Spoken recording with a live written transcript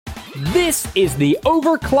This is the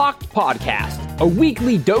Overclocked Podcast, a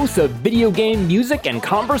weekly dose of video game music and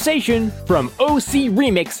conversation from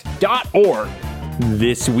ocremix.org.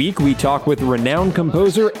 This week, we talk with renowned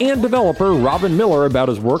composer and developer Robin Miller about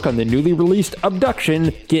his work on the newly released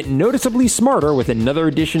Abduction, get noticeably smarter with another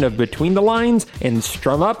edition of Between the Lines, and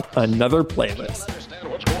strum up another playlist.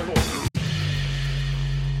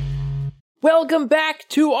 Welcome back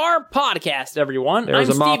to our podcast, everyone. There's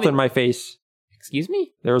a moth Steven. in my face. Excuse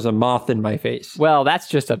me? There's a moth in my face. Well, that's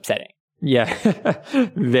just upsetting. Yeah,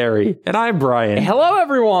 very. And I'm Brian. Hello,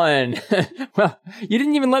 everyone. Well, you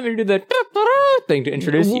didn't even let me do the thing to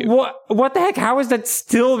introduce you. What the heck? How is that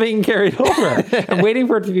still being carried over? I'm waiting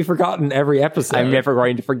for it to be forgotten every episode. I'm never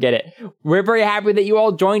going to forget it. We're very happy that you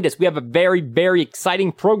all joined us. We have a very, very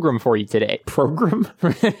exciting program for you today. Program?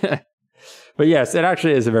 But yes, it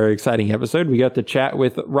actually is a very exciting episode. We got to chat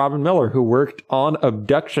with Robin Miller, who worked on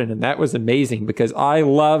Abduction, and that was amazing because I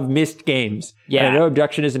love Myst games. Yeah. And I know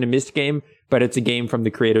Abduction isn't a Myst game, but it's a game from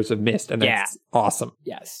the creators of Myst, and that's awesome.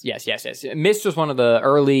 Yes. Myst was one of the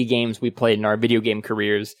early games we played in our video game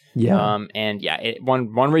careers. Yeah.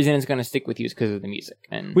 One reason it's going to stick with you is because of the music.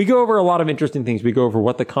 And we go over a lot of interesting things. We go over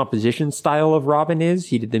what the composition style of Robin is.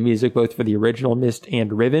 He did the music both for the original Myst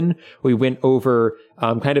and Riven. We went over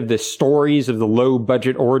kind of the stories of the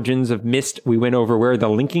low-budget origins of Myst. We went over where the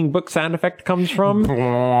linking book sound effect comes from.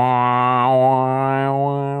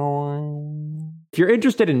 If you're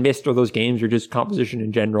interested in Myst or those games or just composition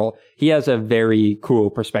in general, he has a very cool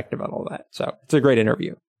perspective on all that. So it's a great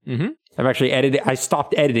interview. Mm-hmm. I'm actually I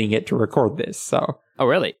stopped editing it to record this. So. Oh,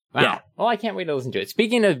 really? Wow. Yeah. Well, I can't wait to listen to it.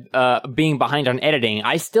 Speaking of being behind on editing,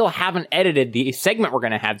 I still haven't edited the segment we're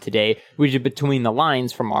going to have today, which is Between the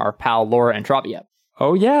Lines from our pal Laura Entropia.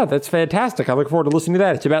 Oh, yeah, that's fantastic. I look forward to listening to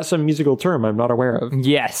that. It's about some musical term I'm not aware of.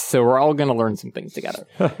 Yes, so we're all going to learn some things together.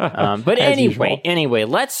 But anyway,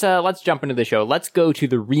 let's jump into the show. Let's go to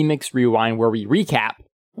the Remix Rewind where we recap.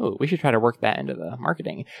 Oh, we should try to work that into the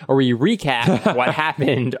marketing. Or we recap what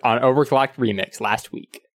happened on Overclocked Remix last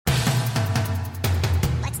week.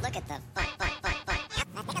 Let's look at the fun.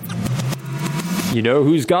 You know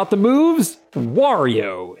who's got the moves?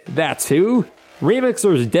 Wario. That's who.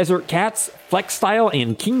 Remixers Desert Cats, Flex Style,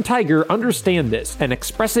 and King Tiger understand this and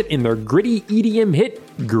express it in their gritty EDM hit,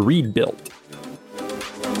 Greed Built.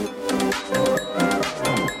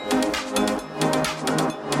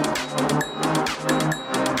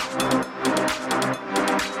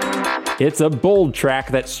 It's a bold track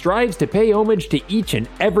that strives to pay homage to each and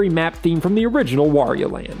every map theme from the original Wario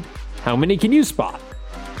Land. How many can you spot?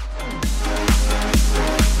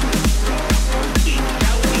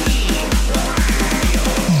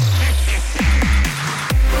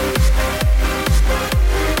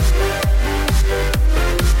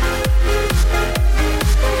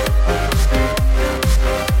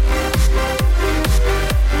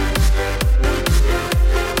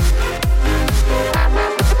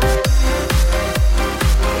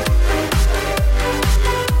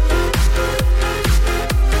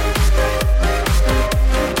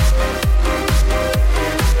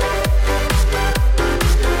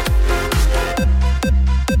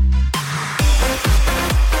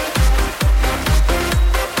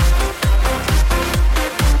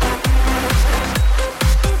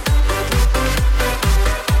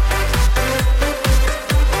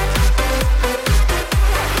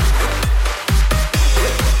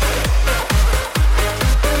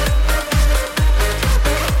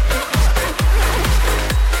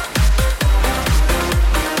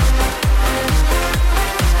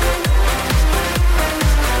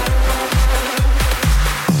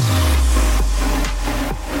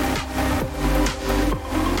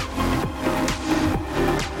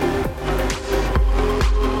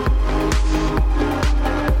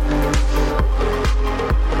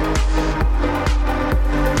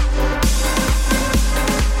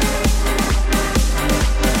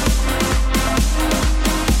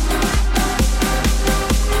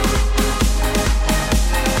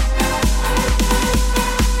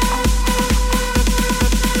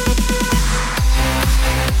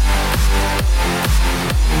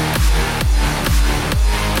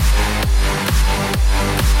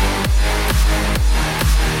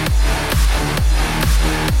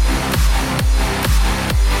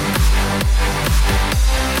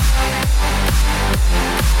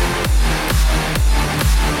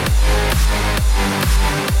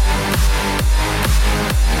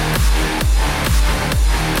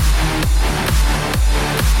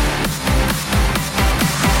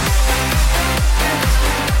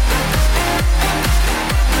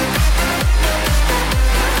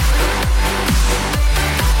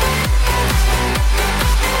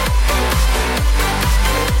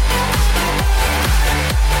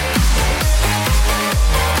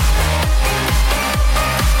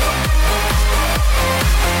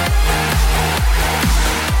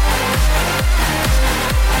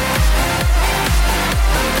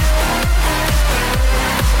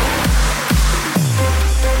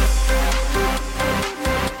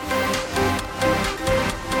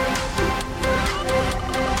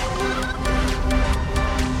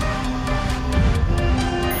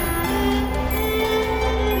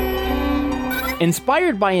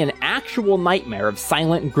 Inspired by an actual nightmare of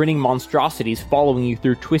silent, grinning monstrosities following you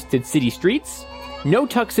through twisted city streets,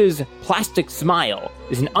 NoTux's Plastic Smile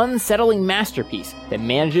is an unsettling masterpiece that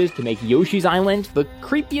manages to make Yoshi's Island the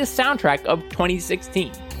creepiest soundtrack of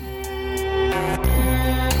 2016.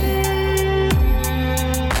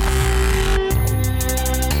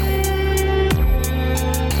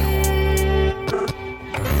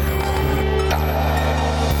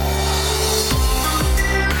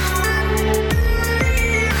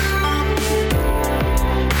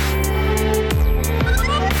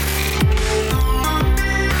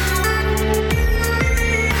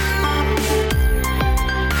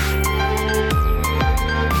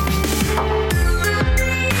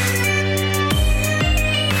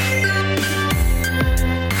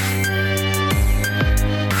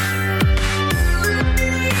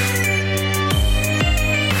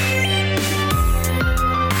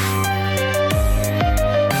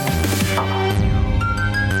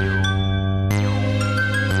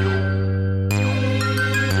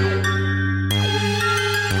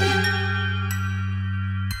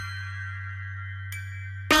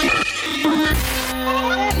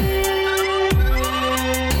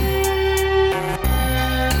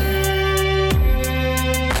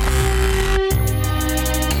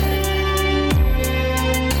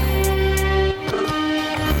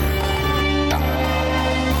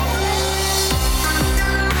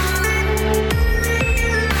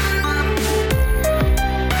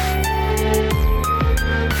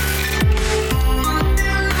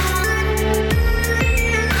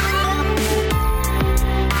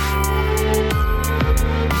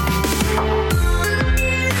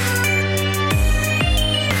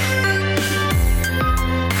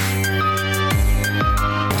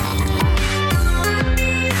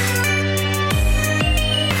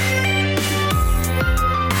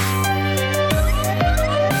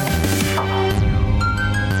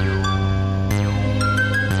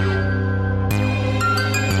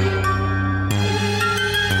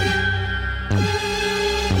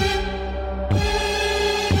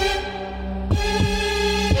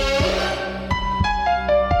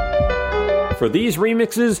 For these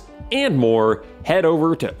remixes and more, head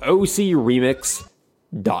over to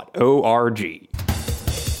ocremix.org.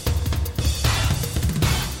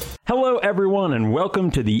 Hello, everyone, and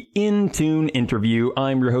welcome to the In Tune interview.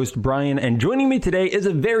 I'm your host, Brian, and joining me today is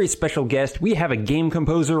a very special guest. We have a game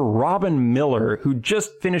composer, Robin Miller, who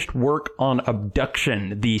just finished work on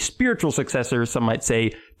Abduction, the spiritual successor, some might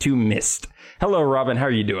say, to Myst. Hello, Robin. How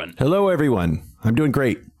are you doing? Hello, everyone. I'm doing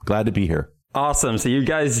great. Glad to be here. Awesome. So you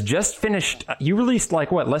guys just finished, you released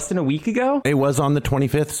less than a week ago? It was on the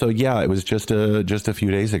 25th, so yeah, it was just a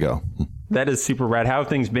few days ago. That is super rad. How have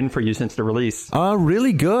things been for you since the release?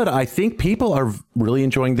 Really good. I think people are really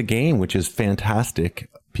enjoying the game, which is fantastic.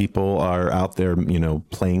 People are out there,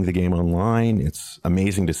 playing the game online. It's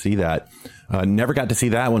amazing to see that. Never got to see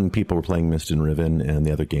that when people were playing Myst and Riven and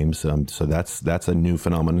the other games. So that's a new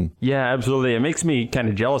phenomenon. Yeah, absolutely. It makes me kind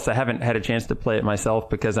of jealous. I haven't had a chance to play it myself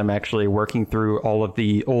because I'm actually working through all of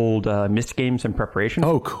the old Myst games in preparation.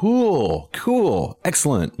 Oh, cool.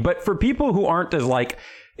 Excellent. But for people who aren't as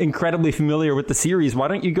incredibly familiar with the series, why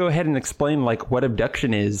don't you go ahead and explain what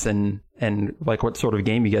Abduction is and what sort of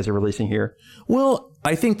game you guys are releasing here? Well,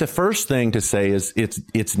 I think the first thing to say is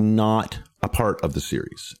it's not a part of the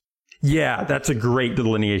series. Yeah, that's a great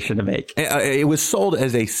delineation to make. It was sold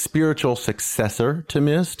as a spiritual successor to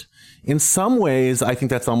Myst. In some ways, I think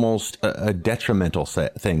that's almost a detrimental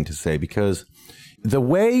thing to say, because the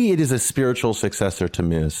way it is a spiritual successor to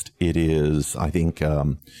Myst, it is, I think,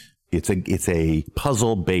 it's a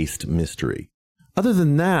puzzle-based mystery. Other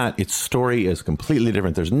than that, its story is completely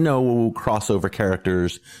different. There's no crossover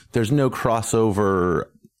characters. There's no crossover,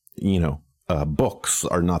 books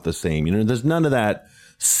are not the same. There's none of that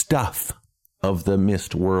stuff of the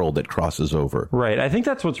Myst world that crosses over. Right. I think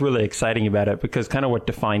that's what's really exciting about it, because kind of what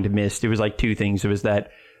defined Myst, it was two things. It was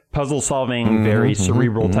that puzzle solving, very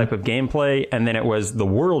cerebral type of gameplay, and then it was the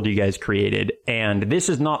world you guys created. And this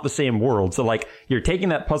is not the same world. So you're taking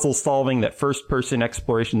that puzzle solving, that first person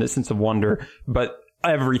exploration, that sense of wonder, but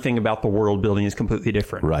everything about the world building is completely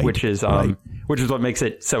different. Right. Which is what makes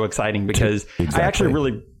it so exciting, because I actually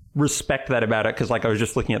really respect that about it, because I was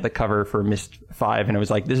just looking at the cover for Myst 5 and it was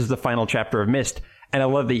this is the final chapter of Myst, and I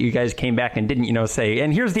love that you guys came back and didn't say,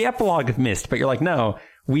 and here's the epilogue of Myst, but you're no,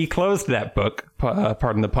 we closed that book,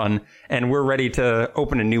 pardon the pun, and we're ready to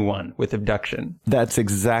open a new one with Abduction. That's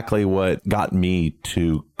exactly what got me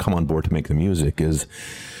to come on board to make the music. Is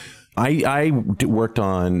I worked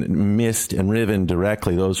on Myst and Riven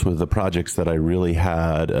directly. Those were the projects that I really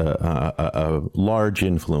had a large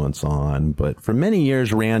influence on. But for many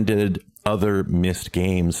years, Rand did other Myst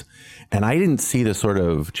games. And I didn't see the sort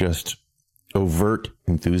of just overt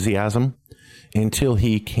enthusiasm until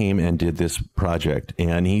he came and did this project.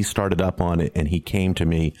 And he started up on it, and he came to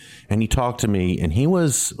me and he talked to me, and he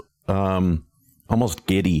was almost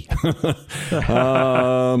giddy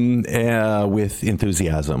with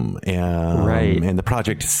enthusiasm. And the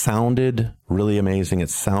project sounded really amazing. It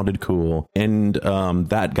sounded cool. And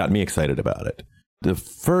that got me excited about it. The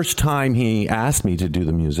first time he asked me to do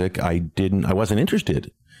the music, I wasn't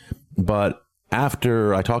interested. But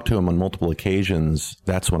after I talked to him on multiple occasions,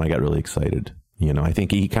 that's when I got really excited. You know, I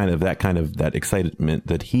think that excitement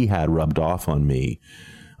that he had rubbed off on me.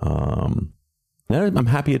 I'm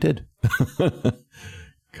happy it did,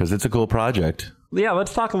 because it's a cool project. Yeah,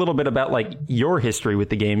 let's talk a little bit about like your history with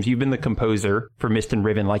the games. You've been the composer for Myst and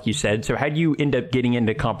Riven, like you said. So how'd you end up getting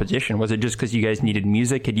into composition? Was it just because you guys needed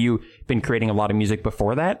music? Had you been creating a lot of music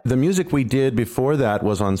before that? The music we did before that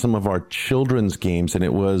was on some of our children's games, and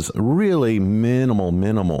it was really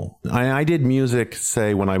minimal. I did music,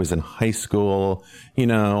 say, when I was in high school. You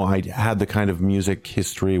know, I had the kind of music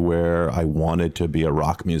history where I wanted to be a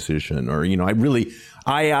rock musician, or, you know,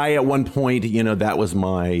 I at one point, you know, that was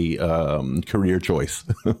my career choice.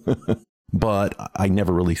 But I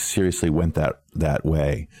never really seriously went that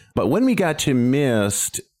way. But when we got to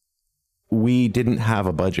Myst, we didn't have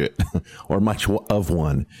a budget or much of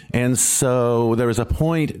one. And so there was a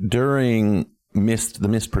point during the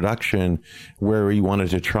Myst production where we wanted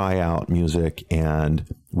to try out music, and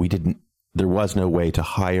there was no way to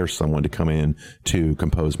hire someone to come in to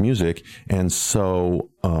compose music. And so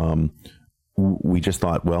we just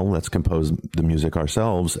thought, well, let's compose the music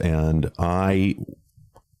ourselves. And I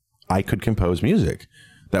could compose music.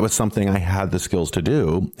 That was something I had the skills to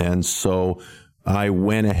do. And so I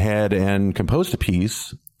went ahead and composed a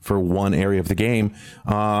piece for one area of the game.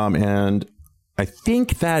 And I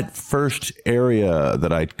think that first area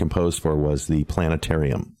that I composed for was the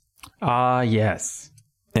planetarium. Yes.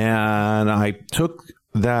 And I took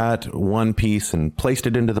that one piece and placed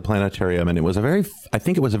it into the planetarium. And it was I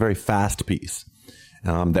think it was a very fast piece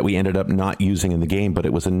that we ended up not using in the game, but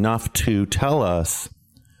it was enough to tell us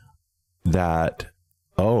that,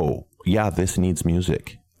 oh, yeah, this needs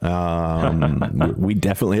music. We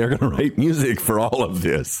definitely are going to write music for all of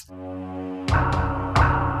this.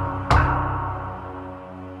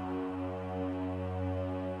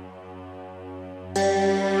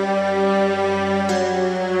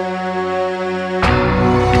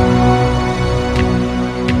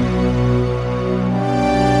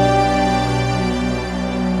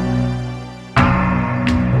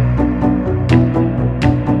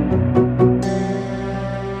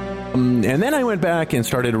 And then I went back and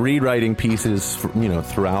started rewriting pieces,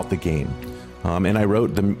 throughout the game. And I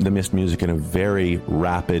wrote the Myst music in a very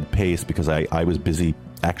rapid pace because I was busy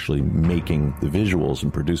actually making the visuals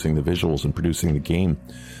and producing the game.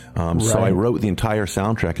 So I wrote the entire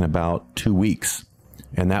soundtrack in about 2 weeks.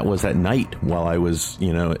 And that was at night while I was,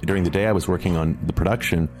 during the day I was working on the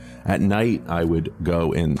production. At night I would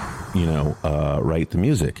go and, write the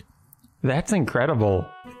music. That's incredible.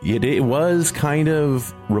 It was kind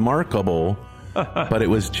of remarkable, but it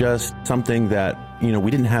was just something that, we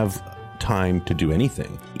didn't have time to do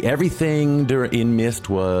anything. Everything in Myst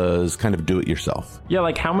was kind of do it yourself. Yeah,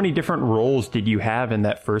 like how many different roles did you have in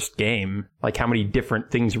that first game? Like how many different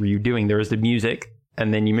things were you doing? There was the music,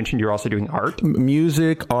 and then you mentioned you're also doing art.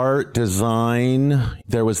 Music, art, design.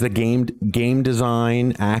 There was the game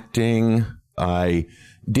design, acting. I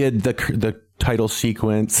did the title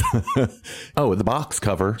sequence. Oh, the box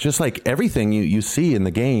cover. Just like everything you see in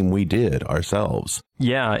the game, we did ourselves.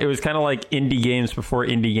 Yeah, it was kind of like indie games before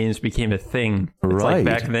indie games became a thing. It's like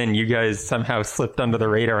back then you guys somehow slipped under the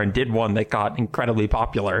radar and did one that got incredibly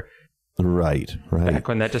popular. Right. Back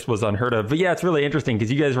when that just was unheard of. But yeah, it's really interesting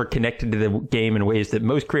because you guys were connected to the game in ways that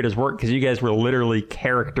most creators weren't, because you guys were literally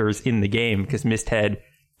characters in the game, because Myst had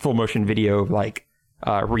full motion video, like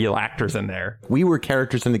real actors in there. We were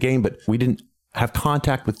characters in the game, but we didn't have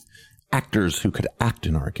contact with actors who could act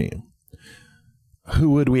in our game.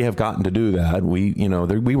 Who would we have gotten to do that? We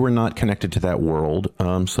were not connected to that world.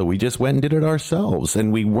 So we just went and did it ourselves.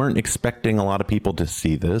 And we weren't expecting a lot of people to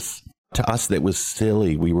see this. To us, that was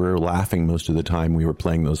silly. We were laughing most of the time we were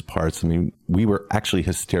playing those parts. I mean, we were actually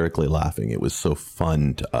hysterically laughing. It was so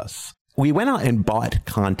fun to us. We went out and bought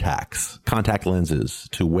contact lenses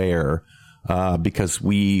to wear, because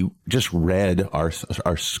we just read our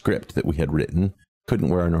script that we had written. Couldn't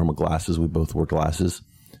wear our normal glasses. We both wore glasses.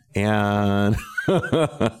 And,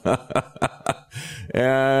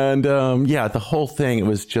 the whole thing, it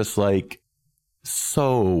was just like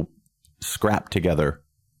so scrapped together.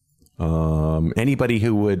 Anybody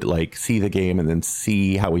who would like see the game and then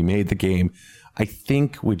see how we made the game, I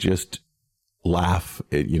think would just laugh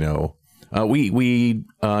at, we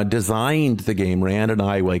designed the game. Rand and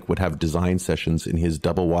I would have design sessions in his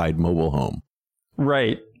double wide mobile home.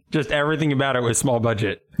 Right. Just everything about it was small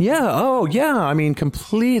budget. Yeah. Oh, yeah. I mean,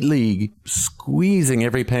 completely squeezing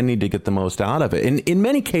every penny to get the most out of it. And in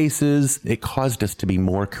many cases, it caused us to be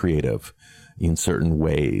more creative in certain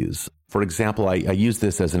ways. For example, I use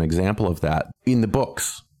this as an example of that in the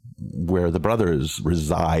books where the brothers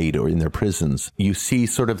reside or in their prisons. You see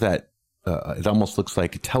sort of that, it almost looks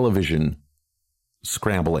like television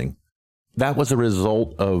scrambling. That was a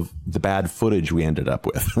result of the bad footage we ended up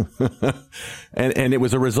with. and it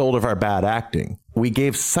was a result of our bad acting. We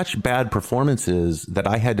gave such bad performances that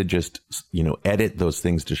I had to just, edit those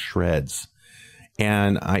things to shreds.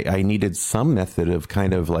 And I needed some method of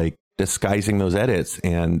kind of like disguising those edits.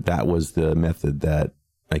 And that was the method that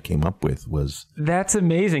I came up with. That's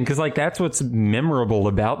amazing, because that's what's memorable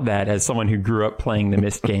about that. As someone who grew up playing the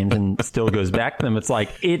Myst games and still goes back to them,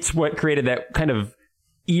 it's what created that kind of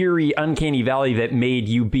eerie, uncanny valley that made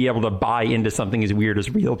you be able to buy into something as weird as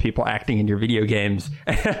real people acting in your video games.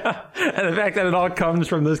 And the fact that it all comes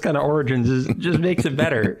from those kind of origins just makes it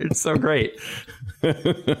better. It's so great.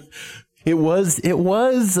 It was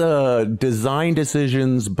design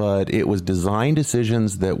decisions, but it was design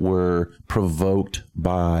decisions that were provoked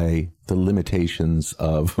by the limitations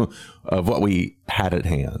of what we had at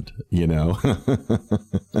hand,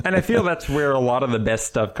 And I feel that's where a lot of the best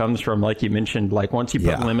stuff comes from. Like you mentioned, once you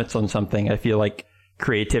put limits on something, I feel like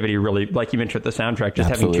creativity really, like you mentioned with the soundtrack,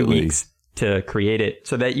 just Absolutely. having 2 weeks to create it.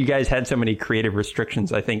 So that you guys had so many creative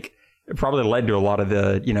restrictions, I think it probably led to a lot of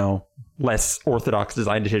the, less orthodox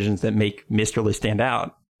design decisions that make Myst really stand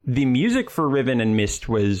out. The music for Riven and Myst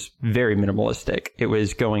was very minimalistic. It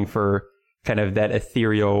was going for kind of that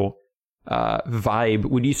ethereal vibe.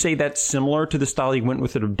 Would you say that's similar to the style you went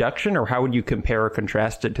with at Abduction, or how would you compare or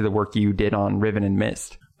contrast it to the work you did on Riven and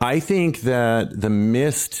Myst? I think that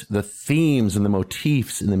the themes and the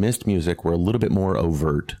motifs in the Myst music were a little bit more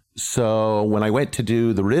overt. So when I went to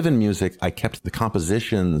do the Riven music, I kept the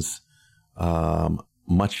compositions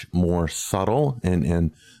much more subtle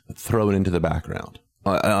and thrown into the background.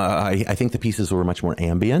 I think the pieces were much more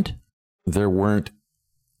ambient. There weren't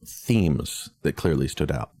themes that clearly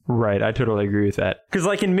stood out. Right, I totally agree with that.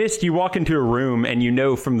 Because in Myst, you walk into a room and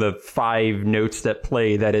from the 5 notes that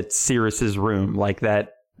play that it's Cirrus's room, that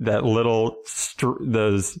little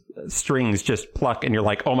those strings just pluck and you're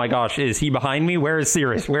like, oh my gosh, is he behind me? Where is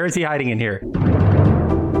Cirrus? Where is he hiding in here?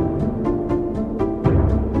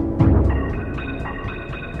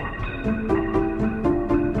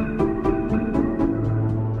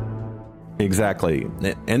 Exactly.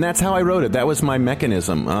 And that's how I wrote it. That was my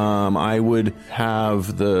mechanism. I would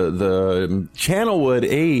have the Channelwood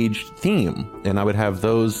aged theme, and I would have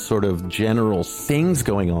those sort of general things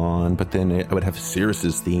going on, but then I would have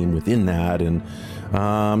Cirrus's theme within that. And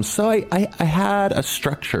so I had a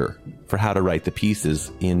structure for how to write the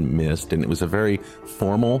pieces in Myst, and it was a very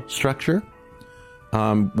formal structure,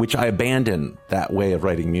 which I abandoned that way of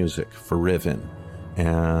writing music for Riven.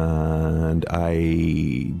 And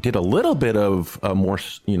I did a little bit of a more,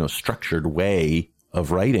 structured way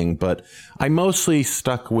of writing, but I mostly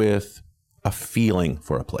stuck with a feeling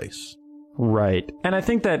for a place. Right. And I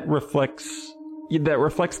think that reflects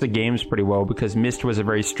the games pretty well, because Myst was a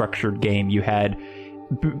very structured game. You had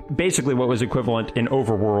basically what was equivalent in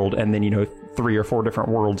Overworld, and then 3 or 4 different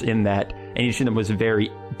worlds in that, and each of them was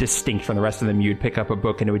very distinct from the rest of them. You'd pick up a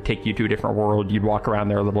book and it would take you to a different world. You'd walk around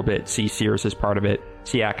there a little bit, see Cirrus as part of it,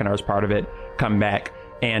 see Achenar as part of it, come back.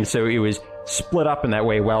 And so it was split up in that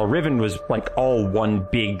way, while Riven was all one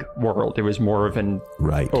big world. It was more of an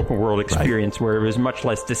open world experience where it was much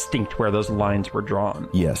less distinct where those lines were drawn.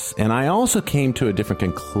 Yes, and I also came to a different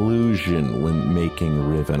conclusion when making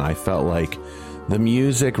Riven. I felt like the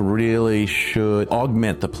music really should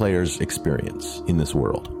augment the player's experience in this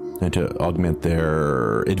world and to augment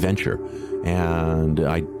their adventure. And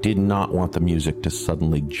I did not want the music to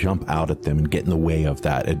suddenly jump out at them and get in the way of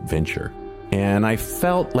that adventure. And I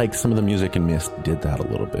felt like some of the music in Myst did that a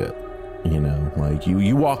little bit.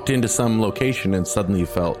 You walked into some location and suddenly you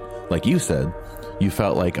felt, like you said,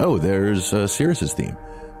 oh, there's Cirrus's theme,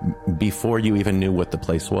 before you even knew what the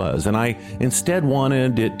place was. And I instead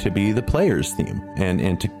wanted it to be the player's theme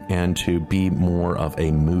and to be more of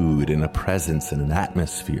a mood and a presence and an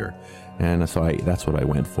atmosphere. And so that's what I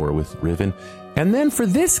went for with Riven. And then for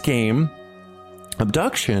this game,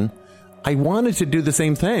 Abduction, I wanted to do the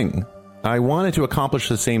same thing. I wanted to accomplish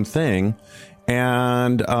the same thing.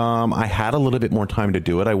 And I had a little bit more time to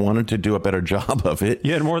do it. I wanted to do a better job of it.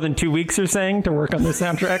 You had more than 2 weeks, you're saying, to work on the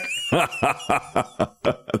soundtrack?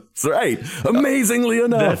 That's right. Amazingly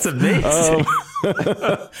enough. That's amazing.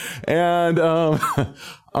 And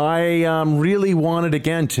I really wanted,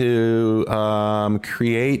 again, to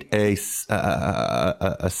create a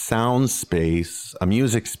sound space, a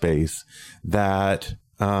music space that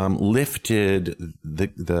lifted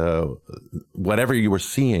the whatever you were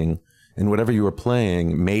seeing and whatever you were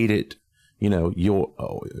playing, made it,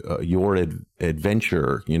 your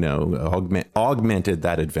adventure, augmented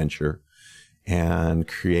that adventure and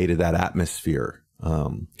created that atmosphere,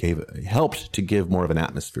 helped to give more of an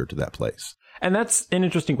atmosphere to that place. And that's an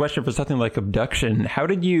interesting question for something like Abduction. How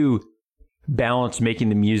did you balance making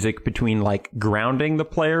the music between like grounding the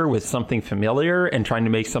player with something familiar and trying to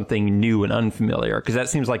make something new and unfamiliar? Because that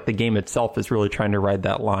seems like the game itself is really trying to ride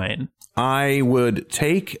that line. I would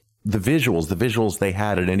take the visuals they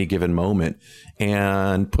had at any given moment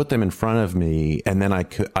and put them in front of me. And then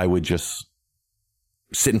I would just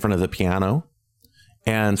sit in front of the piano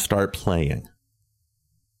and start playing.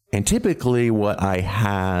 And typically what I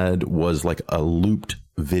had was like a looped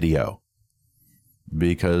video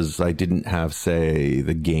because I didn't have, say,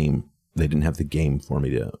 the game. They didn't have the game for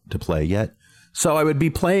me to play yet. So I would be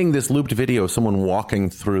playing this looped video of someone walking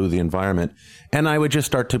through the environment, and I would just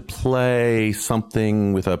start to play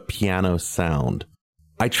something with a piano sound.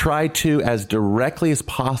 I tried to, as directly as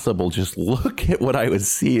possible, just look at what I was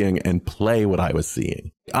seeing and play what I was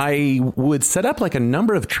seeing. I would set up like a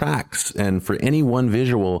number of tracks, and for any one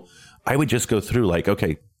visual, I would just go through like,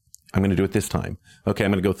 okay, I'm going to do it this time. Okay,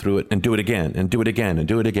 I'm going to go through it and do it again and do it again and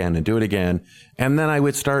do it again and do it again. And then I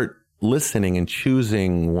would start listening and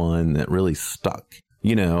choosing one that really stuck,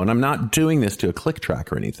 and I'm not doing this to a click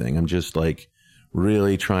track or anything. I'm just like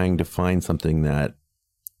really trying to find something that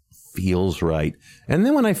feels right. And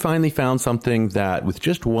then when I finally found something that with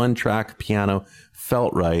just one track piano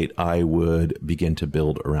felt right, I would begin to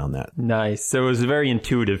build around that. Nice. So it was a very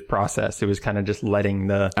intuitive process. It was kind of just letting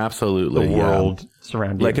the world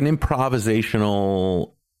surround you. Like an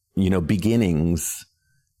improvisational, beginnings,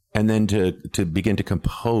 and then to begin to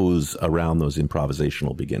compose around those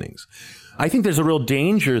improvisational beginnings. I think there's a real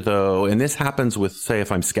danger, though, and this happens with, say,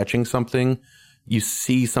 if I'm sketching something, you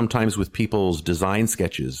see sometimes with people's design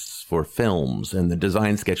sketches for films, and the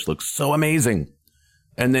design sketch looks so amazing.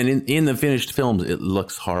 And then in the finished films, it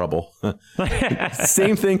looks horrible.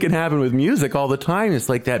 Same thing can happen with music all the time. It's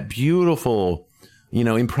like that beautiful,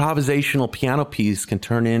 improvisational piano piece can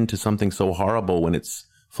turn into something so horrible when it's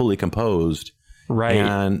fully composed. Right.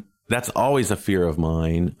 And that's always a fear of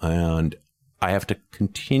mine. And I have to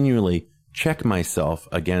continually check myself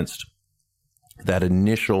against that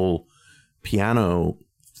initial piano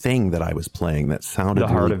thing that I was playing that sounded the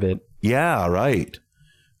heart of it. Yeah, right.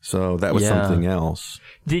 So that was something else.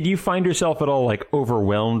 Did you find yourself at all like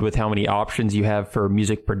overwhelmed with how many options you have for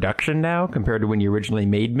music production now compared to when you originally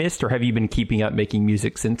made Myst, or have you been keeping up making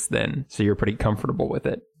music since then? So you're pretty comfortable with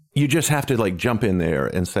it. You just have to like jump in there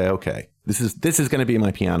and say, okay, this is going to be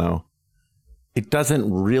my piano. It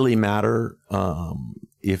doesn't really matter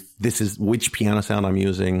if this is which piano sound I'm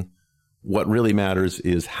using. What really matters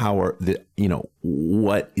is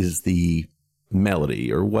what is the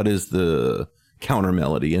melody or what is the counter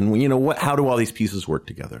melody, and how do all these pieces work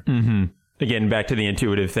together? Mm-hmm. Again, back to the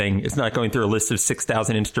intuitive thing. It's not going through a list of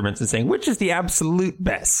 6,000 instruments and saying which is the absolute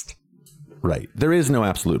best. Right. There is no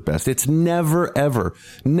absolute best. It's never, ever.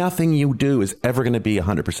 Nothing you do is ever going to be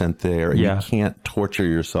 100% there. Yeah. You can't torture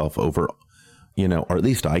yourself over, or at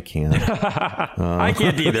least I can't. I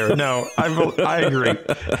can't either. No, I agree.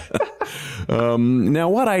 Now,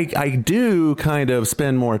 what I do kind of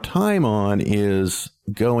spend more time on is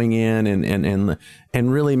going in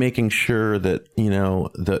and really making sure that,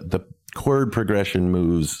 the chord progression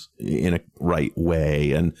moves in a right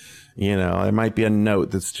way. And, there might be a note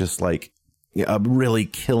that's just like really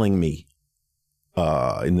killing me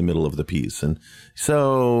in the middle of the piece. And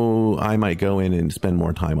so I might go in and spend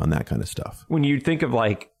more time on that kind of stuff. When you think of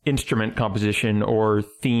like instrument composition or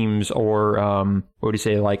themes or what would you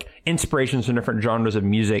say, like inspirations from different genres of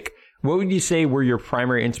music, what would you say were your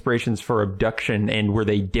primary inspirations for Abduction, and were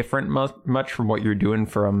they different much from what you're doing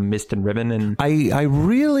from Myst and Ribbon? And I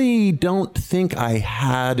really don't think I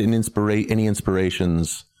had any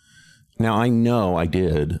inspirations. Now, I know I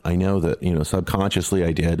did. I know that, subconsciously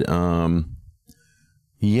I did.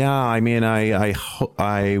 Yeah, I mean,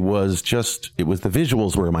 I was just, it was the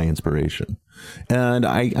visuals were my inspiration. And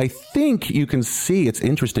I think you can see it's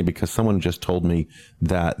interesting because someone just told me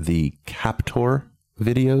that the Captor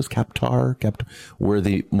videos, Captor were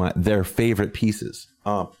their favorite pieces.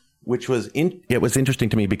 which was it was interesting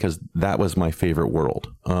to me because that was my favorite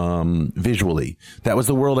world. Visually, that was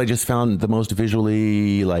the world I just found the most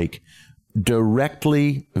visually, like,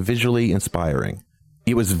 directly visually inspiring.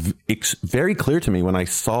 It was very clear to me when I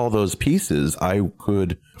saw those pieces, I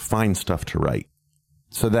could find stuff to write.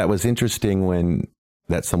 So that was interesting when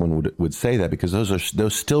that someone would say that, because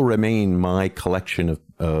those still remain my collection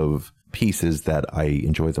of pieces that I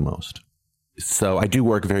enjoy the most. So I do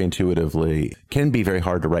work very intuitively. It can be very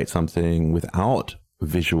hard to write something without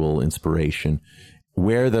visual inspiration.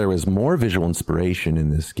 Where there was more visual inspiration in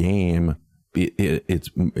this game,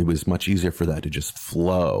 it was much easier for that to just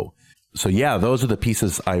flow. So yeah, those are the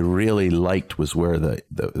pieces I really liked, was where the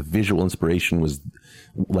visual inspiration was,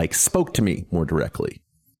 like, spoke to me more directly.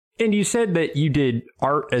 And you said that you did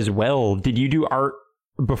art as well. Did you do art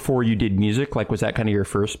before you did music? Like, was that kind of your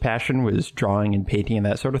first passion, was drawing and painting and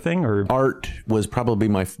that sort of thing? Or art was probably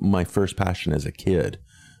my first passion as a kid.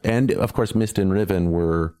 And of course, Myst and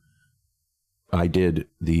Riven I did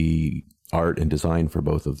the art and design for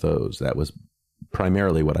both of those. That was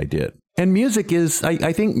primarily what I did. And music is,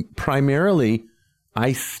 I think primarily,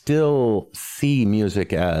 I still see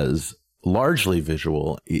music as largely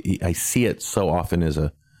visual. I see it so often as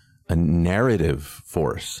a narrative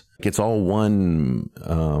force. It's all one.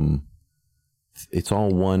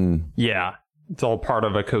 Yeah, it's all part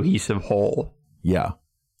of a cohesive whole. Yeah.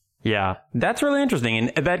 Yeah, that's really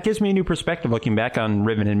interesting. And that gives me a new perspective looking back on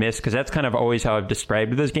Riven and Myst, because that's kind of always how I've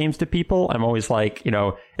described those games to people. I'm always like,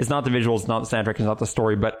 it's not the visuals, it's not the soundtrack, it's not the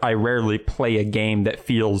story, but I rarely play a game that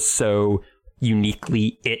feels so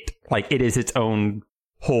uniquely like it is its own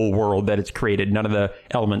whole world that it's created. None of the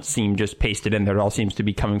elements seem just pasted in there. It all seems to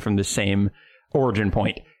be coming from the same origin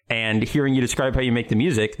point. And hearing you describe how you make the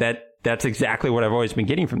music, that's exactly what I've always been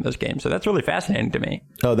getting from those games. So that's really fascinating to me.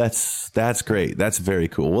 Oh, that's great. That's very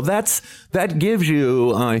cool. Well, that gives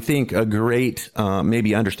you, I think, a great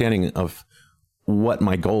maybe understanding of what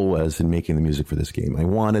my goal was in making the music for this game. I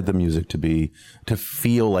wanted the music to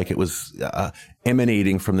feel like it was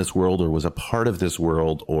emanating from this world, or was a part of this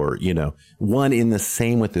world, or one in the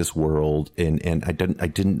same with this world. And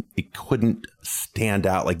it couldn't stand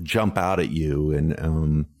out, like jump out at you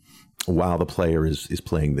and while the player is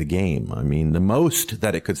playing the game. I mean, the most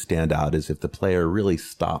that it could stand out is if the player really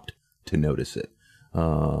stopped to notice it.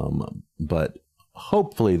 But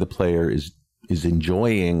hopefully the player is just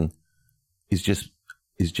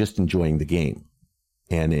enjoying the game,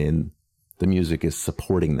 and the music is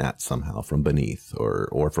supporting that somehow from beneath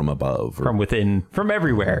or from above, or from within, from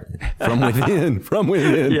everywhere. from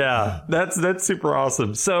within. Yeah, that's super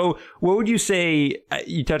awesome. So what would you say,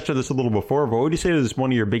 you touched on this a little before, but what would you say was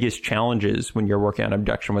one of your biggest challenges when you're working on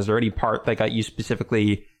Abduction? Was there any part that got you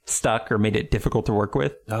specifically stuck or made it difficult to work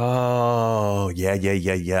with? Oh, yeah.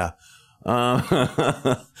 Yeah,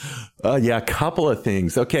 a couple of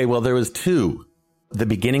things. Okay, well, there was two. The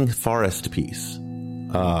beginning forest piece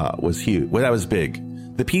was huge. Well, that was big.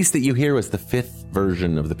 The piece that you hear was the 5th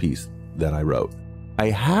version of the piece that I wrote. I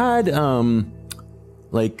had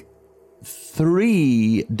like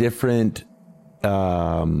 3 different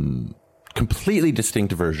completely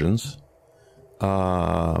distinct versions,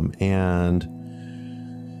 and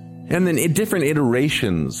then different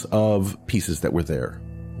iterations of pieces that were there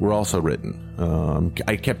were also written.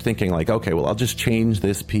 I kept thinking, like, okay, well, I'll just change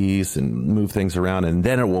this piece and move things around, and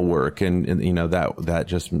then it will work. And that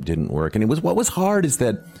just didn't work. And what was hard is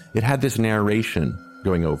that it had this narration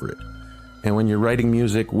going over it. And when you're writing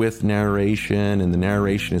music with narration, and the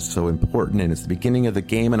narration is so important, and it's the beginning of the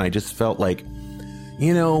game, and I just felt like,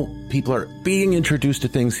 people are being introduced to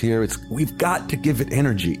things here. We've got to give it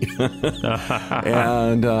energy.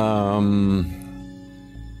 And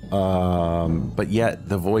but yet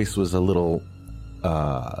the voice was a little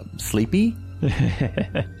sleepy.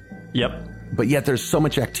 Yep. But yet there's so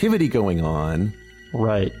much activity going on.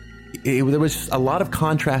 Right. There was a lot of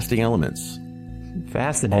contrasting elements.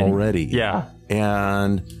 Fascinating. Already. Yeah.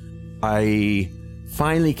 And I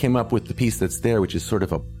finally came up with the piece that's there, which is sort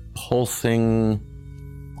of a pulsing.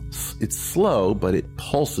 It's slow, but it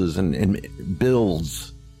pulses and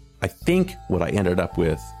builds. I think what I ended up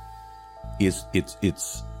with is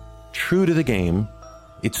it's true to the game.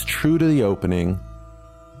 It's true to the opening.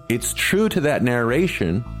 It's true to that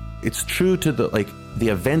narration. It's true to the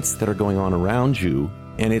events that are going on around you.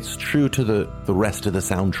 And it's true to the rest of the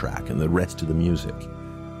soundtrack and the rest of the music.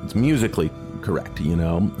 It's musically correct,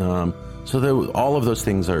 So all of those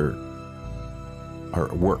things are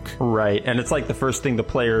work. Right. And it's like the first thing the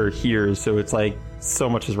player hears. So it's like so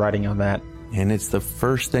much is riding on that. and it's the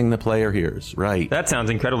first thing the player hears. Right. That sounds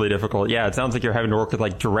incredibly difficult. Yeah, it sounds like you're having to work with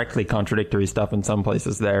like directly contradictory stuff in some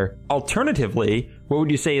places there. Alternatively, what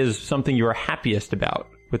would you say is something you are happiest about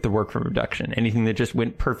with the work from Abduction? Anything that just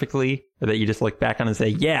went perfectly, or that you just look back on and say,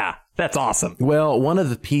 yeah, that's awesome? Well, one of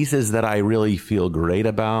the pieces that I really feel great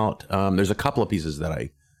about, there's a couple of pieces that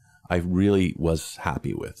I really was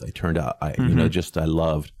happy with. I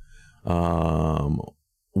loved.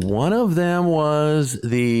 One of them was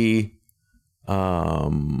the, I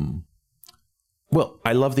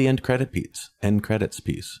love the end credits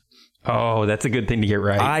piece. Oh, that's a good thing to get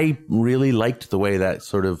right. I really liked the way that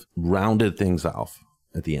sort of rounded things off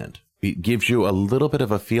at the end. It gives you a little bit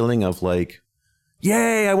of a feeling of like,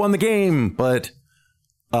 yay, I won the game, but,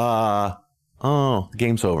 the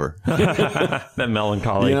game's over. That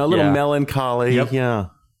melancholy. A little melancholy. Yep. Yeah.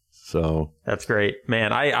 So that's great,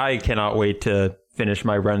 man. I cannot wait to finish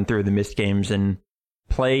my run through the Myst games and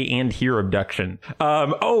play and hear Abduction.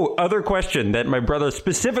 Other question that my brother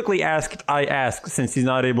specifically asked, I ask since he's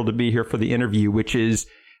not able to be here for the interview, which is,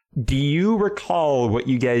 do you recall what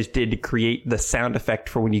you guys did to create the sound effect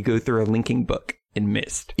for when you go through a linking book in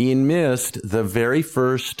Myst? In Myst, the very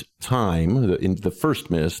first time, in the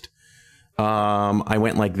first Myst, I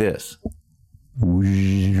went like this.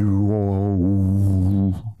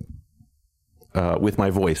 With my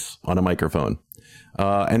voice on a microphone.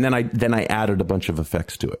 And then I added a bunch of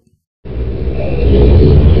effects to it.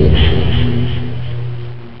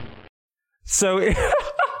 So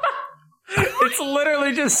it's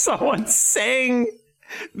literally just someone saying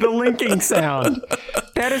the linking sound.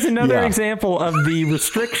 That is another example of the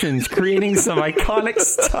restrictions creating some iconic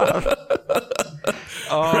stuff.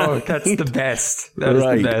 Oh, that's the best. That is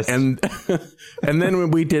the best. And then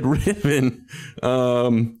when we did Riven,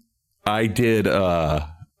 I did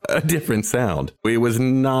a different sound. It was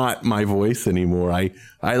not my voice anymore. I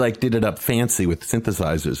like did it up fancy with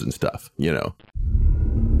synthesizers and stuff,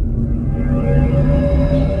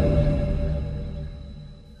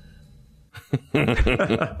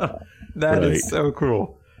 That is so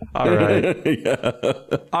cool. All right.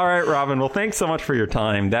 All right, Robin. Well, thanks so much for your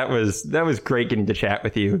time. That was great getting to chat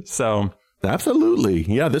with you. So absolutely.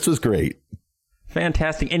 Yeah, this was great.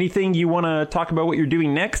 Fantastic. Anything you want to talk about what you're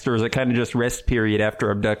doing next, or is it kind of just rest period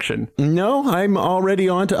after Abduction? No, I'm already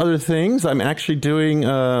on to other things. I'm actually doing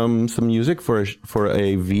some music for a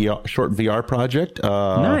short VR project.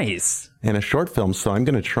 Nice. And a short film. So I'm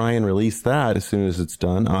going to try and release that as soon as it's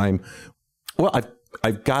done. I've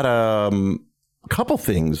got a couple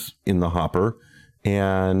things in the hopper,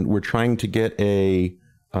 and we're trying to get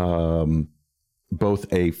both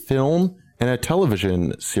a film and a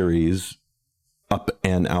television series up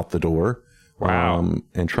and out the door. Wow.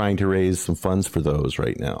 And trying to raise some funds for those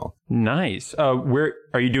right now. Nice. Where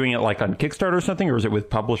are you doing it, like on Kickstarter or something, or is it with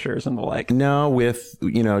publishers and the like? No, with,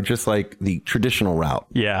 just like the traditional route.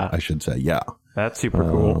 Yeah. I should say. Yeah. That's super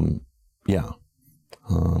cool. Yeah.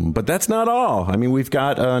 But that's not all. I mean, we've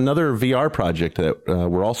got another VR project that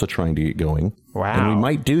we're also trying to get going. Wow. And we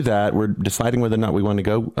might do that. We're deciding whether or not we want to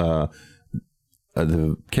go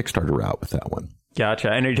the Kickstarter route with that one.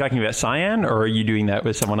 Gotcha. And are you talking about Cyan, or are you doing that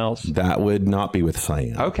with someone else? That would not be with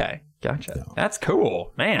Cyan. Okay. Gotcha. No. That's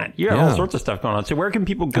cool. Man, you have all sorts of stuff going on. So where can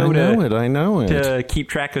people go I know it. To keep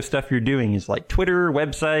track of stuff you're doing? Is like Twitter,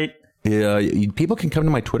 website? Yeah, people can come to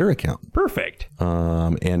my Twitter account. Perfect.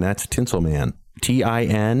 And that's Tinselman.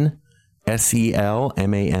 TINSELMAN.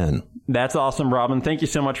 That's awesome, Robin. Thank you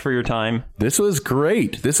so much for your time. This was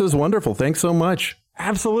great. This was wonderful. Thanks so much.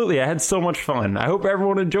 Absolutely. I had so much fun. I hope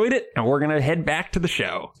everyone enjoyed it, and we're going to head back to the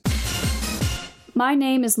show. My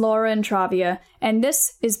name is Laura Intravia, and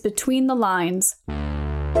this is Between the Lines.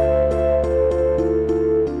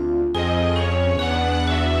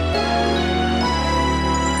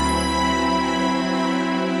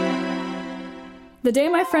 The day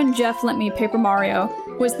my friend Jeff lent me Paper Mario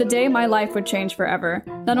was the day my life would change forever.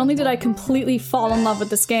 Not only did I completely fall in love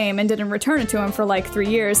with this game and didn't return it to him for like 3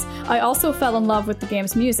 years, I also fell in love with the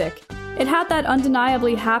game's music. It had that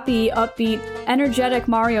undeniably happy, upbeat, energetic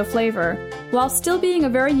Mario flavor, while still being a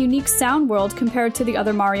very unique sound world compared to the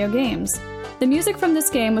other Mario games. The music from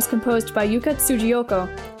this game was composed by Yuka Tsujiyoko,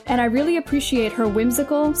 and I really appreciate her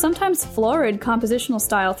whimsical, sometimes florid compositional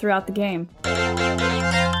style throughout the game.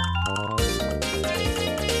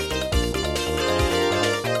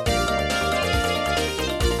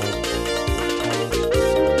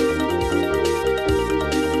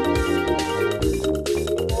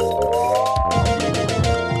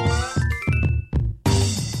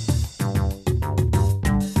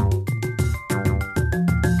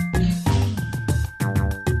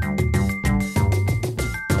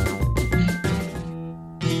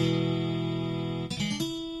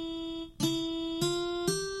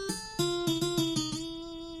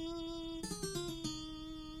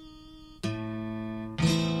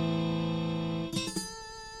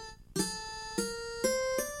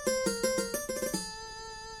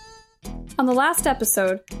 On the last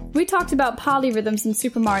episode, we talked about polyrhythms in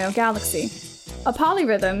Super Mario Galaxy. A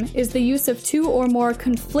polyrhythm is the use of two or more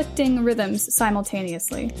conflicting rhythms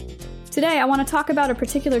simultaneously. Today, I want to talk about a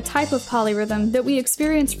particular type of polyrhythm that we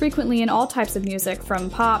experience frequently in all types of music, from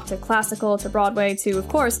pop to classical to Broadway to, of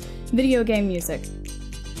course, video game music.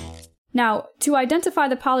 Now, to identify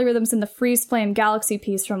the polyrhythms in the Freeze Flame Galaxy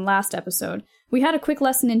piece from last episode, we had a quick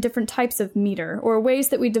lesson in different types of meter, or ways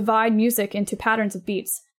that we divide music into patterns of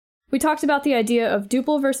beats. We talked about the idea of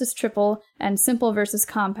duple versus triple and simple versus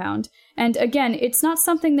compound. And again, it's not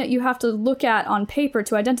something that you have to look at on paper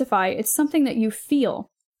to identify, it's something that you feel.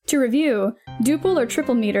 To review, duple or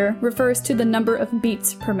triple meter refers to the number of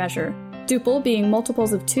beats per measure, duple being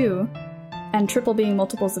multiples of 2, and triple being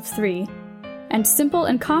multiples of 3. And simple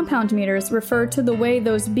and compound meters refer to the way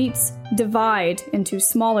those beats divide into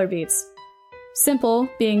smaller beats. Simple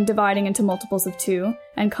being dividing into multiples of 2,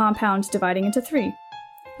 and compound dividing into 3.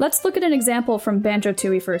 Let's look at an example from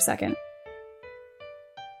Banjo-Tooie for a second.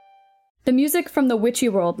 The music from the Witchy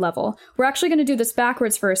World level. We're actually going to do this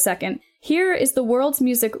backwards for a second. Here is the world's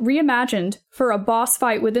music reimagined for a boss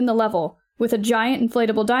fight within the level, with a giant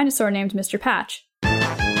inflatable dinosaur named Mr. Patch.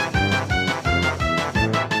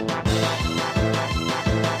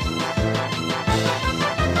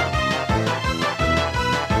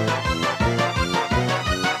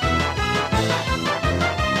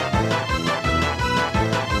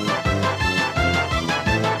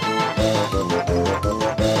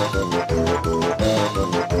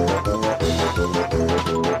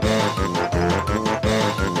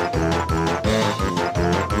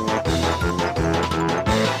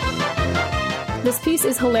 This piece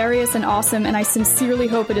is hilarious and awesome, and I sincerely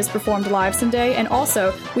hope it is performed live someday. And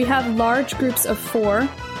also, we have large groups of 4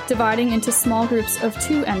 dividing into small groups of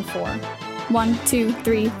 2 and 4. 1, 2,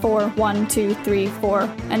 3, 4, 1, 2, 3, 4.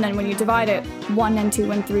 And then when you divide it, 1 and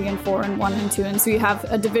 2 and 3 and 4 and 1 and 2. And so you have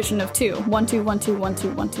a division of 2. 1, 2, 1, 2, 1,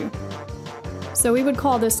 2, 1, 2. So we would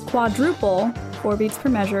call this quadruple, 4 beats per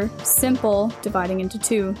measure, simple, dividing into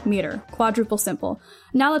 2, meter. Quadruple simple.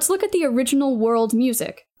 Now let's look at the original world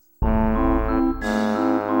music.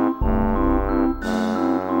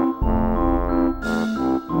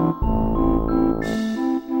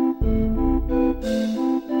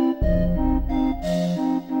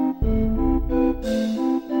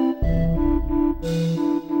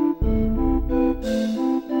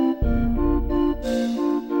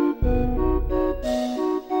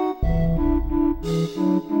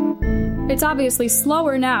 It's obviously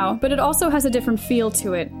slower now, but it also has a different feel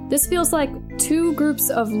to it. This feels like 2 groups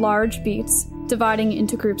of large beats dividing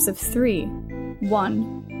into groups of 3.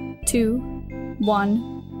 1, 2,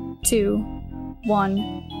 1, 2,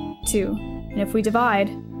 1, 2. And if we divide,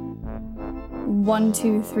 1,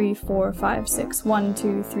 2, 3, 4, 5, 6, 1,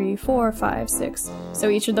 2, 3, 4, 5, 6. So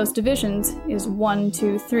each of those divisions is 1,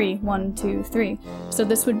 2, 3, 1, 2, 3. So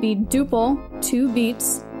this would be duple, 2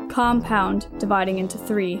 beats, compound, dividing into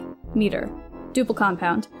 3, meter. Duple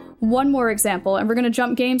compound. One more example, and we're going to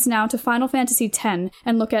jump games now to Final Fantasy X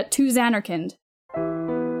and look at To Zanarkand.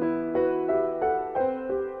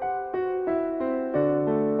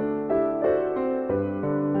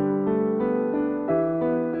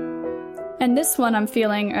 And this one I'm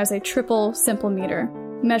feeling as a triple simple meter.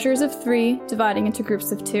 Measures of 3 dividing into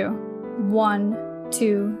groups of 2. 1,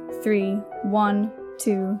 2, 3, 1,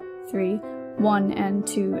 2, 3, 1 and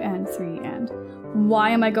 2 and 3 and. Why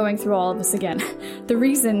am I going through all of this again? The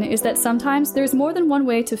reason is that sometimes there's more than one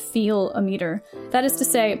way to feel a meter. That is to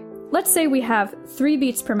say, let's say we have 3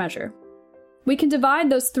 beats per measure. We can divide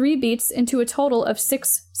those 3 beats into a total of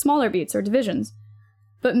 6 smaller beats or divisions.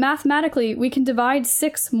 But mathematically, we can divide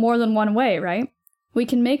 6 more than one way, right? We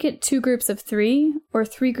can make it 2 groups of 3 or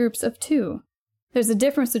 3 groups of 2. There's a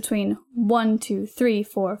difference between 1, 2, 3,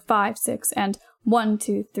 4, 5, 6 and 1,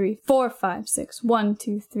 2, 3, 4, 5, 6, 1,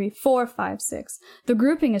 2, 3, 4, 5, 6. The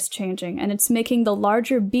grouping is changing, and it's making the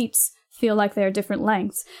larger beats feel like they're different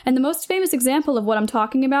lengths. And the most famous example of what I'm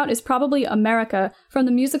talking about is probably America from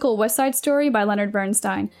the musical West Side Story by Leonard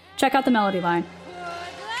Bernstein. Check out the melody line.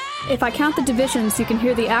 If I count the divisions, you can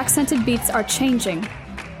hear the accented beats are changing.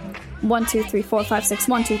 1, 2, 3, 4, 5, 6,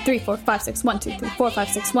 1, 2, 3, 4, 5, 6, 1, 2, 3, 4, 5,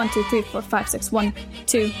 6, 1, 2, 3, 4, 5, 6, 1,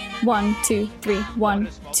 2, 1, 2, 3, 1,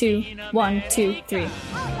 2, 1, 2, 3.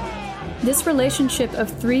 This relationship of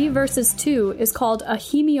 3 versus 2 is called a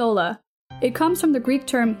hemiola. It comes from the Greek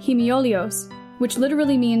term hemiolios, which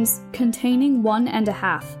literally means containing 1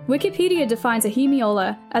 1/2. Wikipedia defines a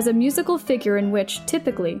hemiola as a musical figure in which,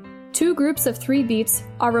 typically, 2 groups of 3 beats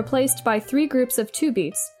are replaced by 3 groups of 2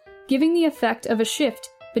 beats, giving the effect of a shift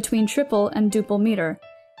between triple and duple meter.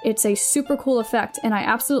 It's a super cool effect, and I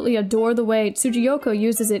absolutely adore the way Tsujiyoko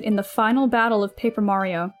uses it in the final battle of Paper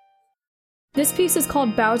Mario. This piece is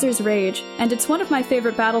called Bowser's Rage, and it's one of my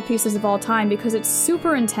favorite battle pieces of all time because it's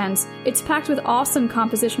super intense, it's packed with awesome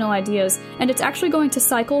compositional ideas, and it's actually going to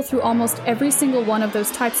cycle through almost every single one of those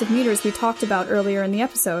types of meters we talked about earlier in the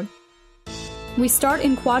episode. We start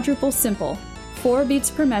in quadruple simple, 4 beats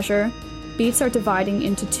per measure, beats are dividing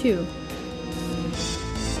into 2.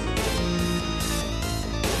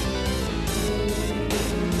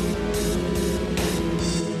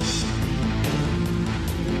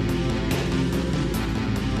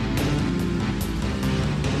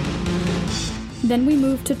 Then we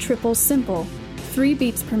move to triple simple, 3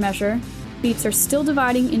 beats per measure, beats are still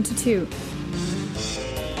dividing into 2.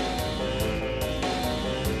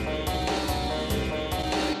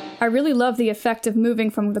 I really love the effect of moving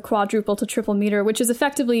from the quadruple to triple meter, which is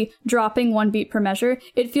effectively dropping 1 beat per measure.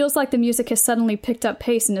 It feels like the music has suddenly picked up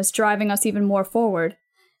pace and is driving us even more forward.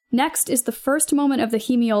 Next is the first moment of the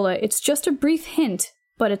Hemiola. It's just a brief hint,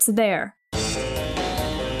 but it's there.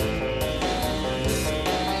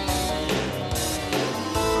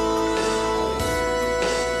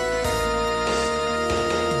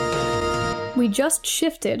 We just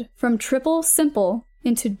shifted from triple simple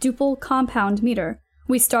into duple compound meter.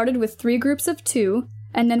 We started with 3 groups of 2,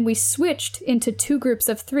 and then we switched into 2 groups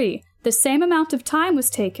of 3. The same amount of time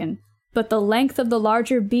was taken, but the length of the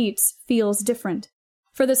larger beats feels different.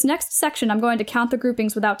 For this next section, I'm going to count the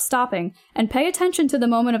groupings without stopping, and pay attention to the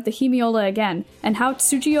moment of the Hemiola again, and how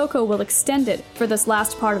Tsujiyoko will extend it for this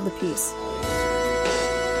last part of the piece.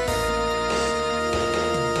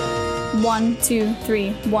 1, 2,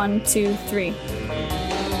 3, 1, 2, 3.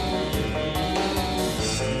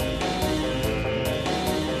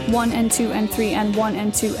 1 and 2 and 3 and 1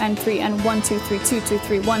 and 2 and 3 and 1, 2, 3, 2, 2,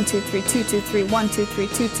 3, 1, 2, 3, 2, 2, 3, 1, 2, 3,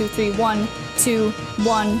 2, 2, 3, 1, 2,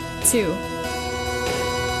 1, 2.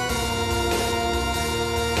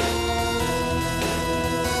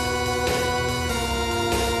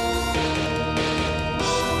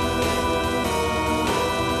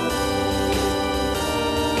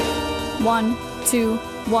 One, two,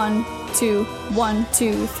 1, 2, 1,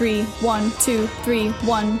 2, 3, 1, 2, 3,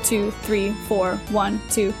 1, 2, 3, 4, 1,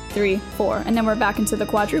 2, 3, 4, and then we're back into the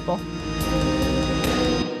quadruple.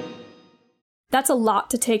 That's a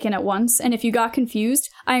lot to take in at once, and if you got confused,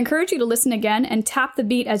 I encourage you to listen again and tap the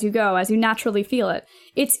beat as you go, as you naturally feel it.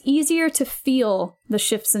 It's easier to feel the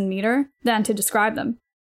shifts in meter than to describe them.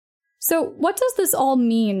 So what does this all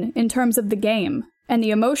mean in terms of the game, and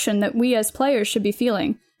the emotion that we as players should be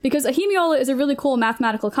feeling? Because a Hemiola is a really cool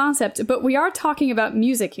mathematical concept, but we are talking about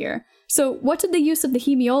music here. So what did the use of the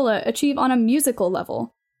Hemiola achieve on a musical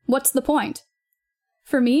level? What's the point?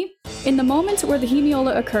 For me, in the moment where the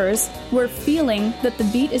Hemiola occurs, we're feeling that the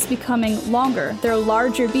beat is becoming longer. They're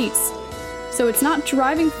larger beats. So it's not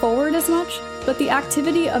driving forward as much, but the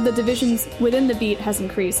activity of the divisions within the beat has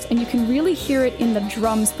increased, and you can really hear it in the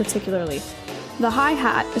drums particularly. The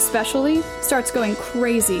hi-hat, especially, starts going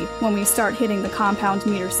crazy when we start hitting the compound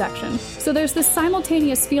meter section. So there's this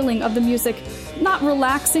simultaneous feeling of the music not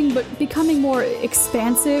relaxing, but becoming more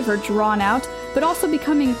expansive or drawn out, but also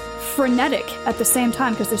becoming frenetic at the same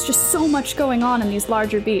time because there's just so much going on in these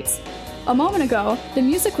larger beats. A moment ago, the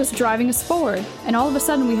music was driving us forward, and all of a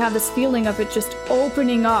sudden we have this feeling of it just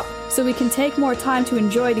opening up so we can take more time to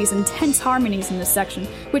enjoy these intense harmonies in this section,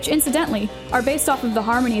 which incidentally are based off of the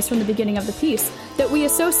harmonies from the beginning of the piece that we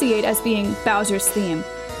associate as being Bowser's theme.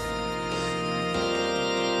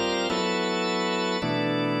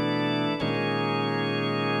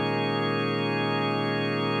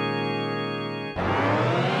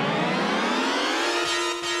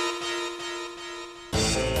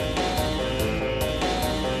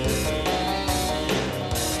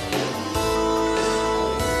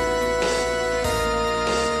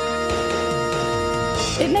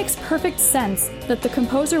 It makes perfect sense that the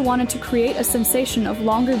composer wanted to create a sensation of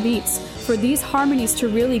longer beats for these harmonies to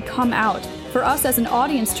really come out, for us as an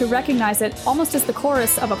audience to recognize it almost as the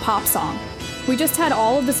chorus of a pop song. We just had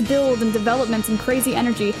all of this build and development and crazy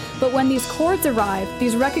energy, but when these chords arrive,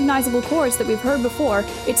 these recognizable chords that we've heard before,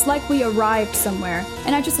 it's like we arrived somewhere.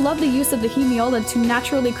 And I just love the use of the Hemiola to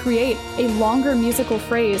naturally create a longer musical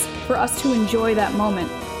phrase for us to enjoy that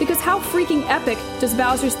moment. Because how freaking epic does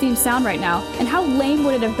Bowser's theme sound right now? And how lame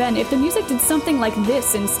would it have been if the music did something like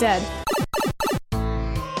this instead?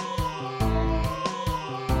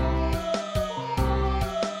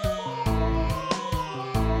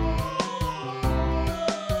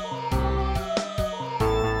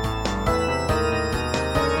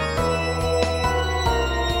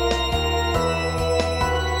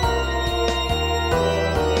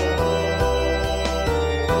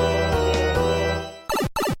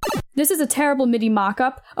 This is a terrible MIDI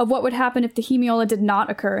mock-up of what would happen if the hemiola did not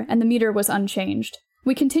occur and the meter was unchanged.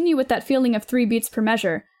 We continue with that feeling of 3 beats per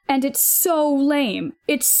measure, and it's so lame.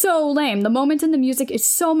 It's so lame. The moment in the music is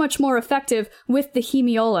so much more effective with the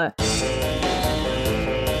hemiola.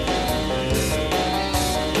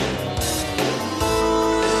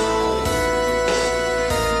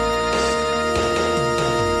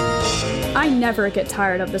 I never get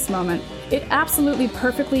tired of this moment. It absolutely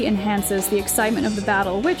perfectly enhances the excitement of the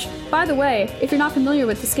battle, which, by the way, if you're not familiar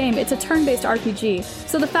with this game, it's a turn-based RPG.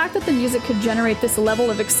 So the fact that the music could generate this level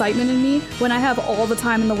of excitement in me when I have all the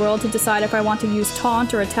time in the world to decide if I want to use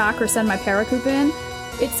taunt or attack or send my Parakupa in,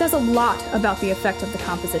 it says a lot about the effect of the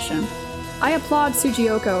composition. I applaud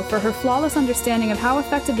Tsujioko for her flawless understanding of how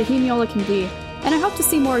effective the hemiola can be, and I hope to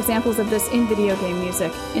see more examples of this in video game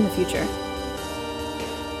music in the future.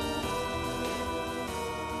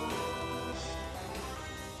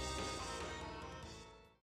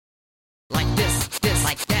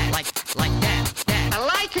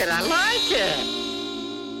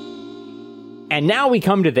 And now we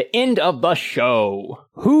come to the end of the show.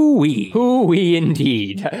 Hoo-wee. Hoo-wee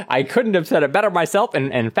indeed. I couldn't have said it better myself, and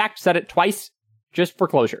in fact said it twice just for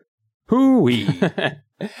closure. Hoo-wee.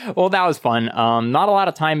 Well, that was fun. Not a lot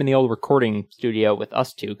of time in the old recording studio with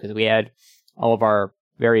us two, because we had all of our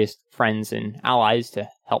various friends and allies to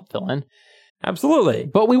help fill in. Absolutely.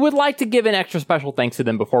 But we would like to give an extra special thanks to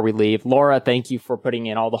them before we leave. Laura, thank you for putting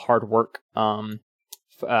in all the hard work for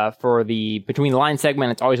the Between the Lines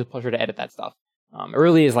segment. It's always a pleasure to edit that stuff. It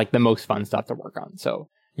really is like the most fun stuff to work on. So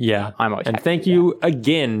yeah, I'm always and thank you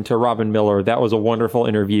again to Robin Miller. That was a wonderful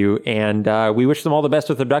interview, and we wish them all the best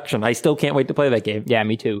with production. I still can't wait to play that game. Yeah,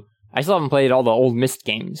 me too. I still haven't played all the old Myst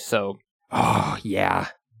games, so oh yeah.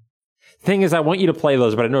 Thing is, I want you to play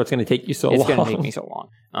those, but I know it's going to take you so long. It's going to take me so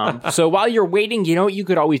long. So while you're waiting, you know what you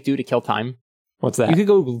could always do to kill time? What's that? You could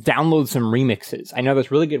go download some remixes. I know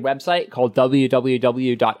this really good website called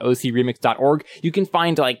www.ocremix.org. You can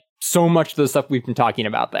find like so much of the stuff we've been talking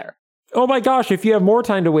about there. Oh my gosh, if you have more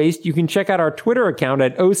time to waste, you can check out our Twitter account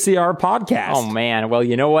at OCR Podcast. Oh man, well,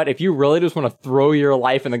 you know what? If you really just want to throw your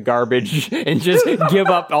life in the garbage and just give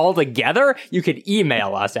up altogether, you could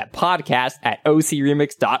email us at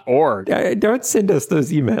podcast@ocremix.org. Don't send us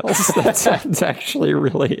those emails. That sounds actually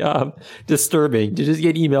really disturbing to just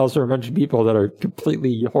get emails from a bunch of people that are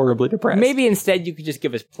completely horribly depressed. Maybe instead you could just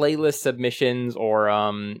give us playlist submissions or,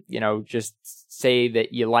 just say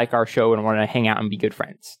that you like our show and want to hang out and be good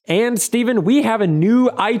friends. And Steven, we have a new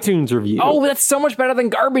iTunes review. Oh, that's so much better than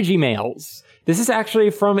garbage emails. This is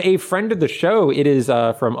actually from a friend of the show. It is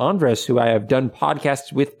from Andres, who I have done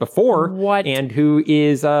podcasts with before. What? And who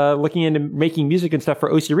is looking into making music and stuff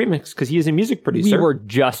for OC Remix because he is a music producer. We were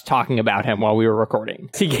just talking about him while we were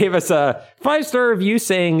recording. He gave us a 5-star review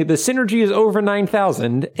saying the synergy is over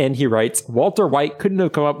 9,000. And he writes, Walter White couldn't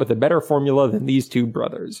have come up with a better formula than these two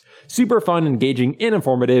brothers. Super fun, engaging, and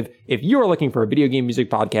informative. If you are looking for a video game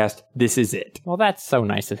music podcast, this is it. Well, that's so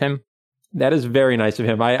nice of him. That is very nice of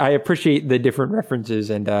him. I appreciate the different references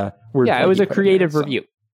and word. Yeah, it was a creative review.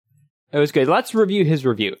 It was good. Let's review his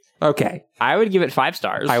review. Okay. I would give it 5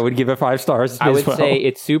 stars. I would give it 5 stars. I would say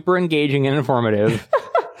it's super engaging and informative.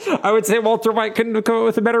 I would say Walter White couldn't have come up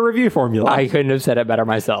with a better review formula. I couldn't have said it better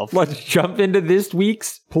myself. Let's jump into this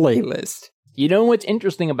week's playlist. You know what's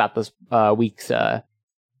interesting about this week's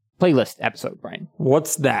playlist episode, Brian?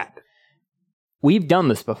 What's that? We've done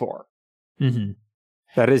this before. Mm-hmm.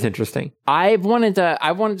 That is interesting. I wanted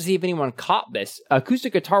to see if anyone caught this.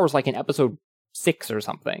 Acoustic guitar was like in episode 6 or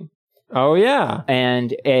something. Oh, yeah.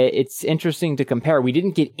 And it's interesting to compare. We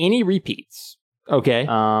didn't get any repeats. Okay.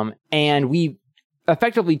 And we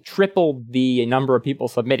effectively tripled the number of people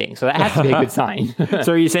submitting. So that has to be a good sign.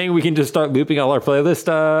 So are you saying we can just start looping all our playlist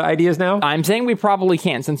ideas now? I'm saying we probably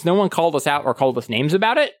can. Since no one called us out or called us names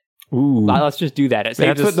about it, ooh. Let's just do that.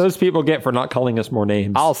 That's what those people get for not calling us more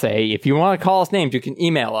names. I'll say, if you want to call us names, you can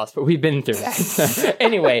email us, but we've been through that.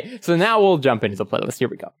 Anyway, so now we'll jump into the playlist. Here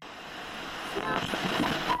we go.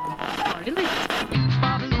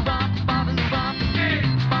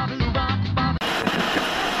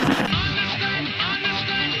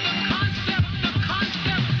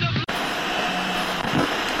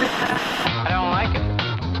 I don't like it.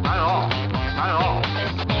 Not at all. Not at all.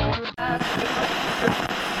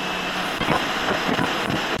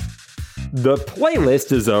 The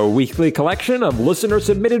playlist is a weekly collection of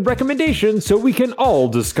listener-submitted recommendations so we can all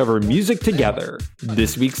discover music together.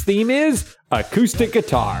 This week's theme is acoustic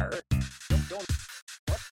guitar.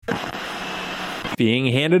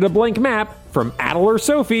 Being handed a blank map from Adler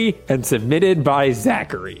Sophie and submitted by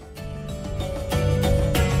Zachary.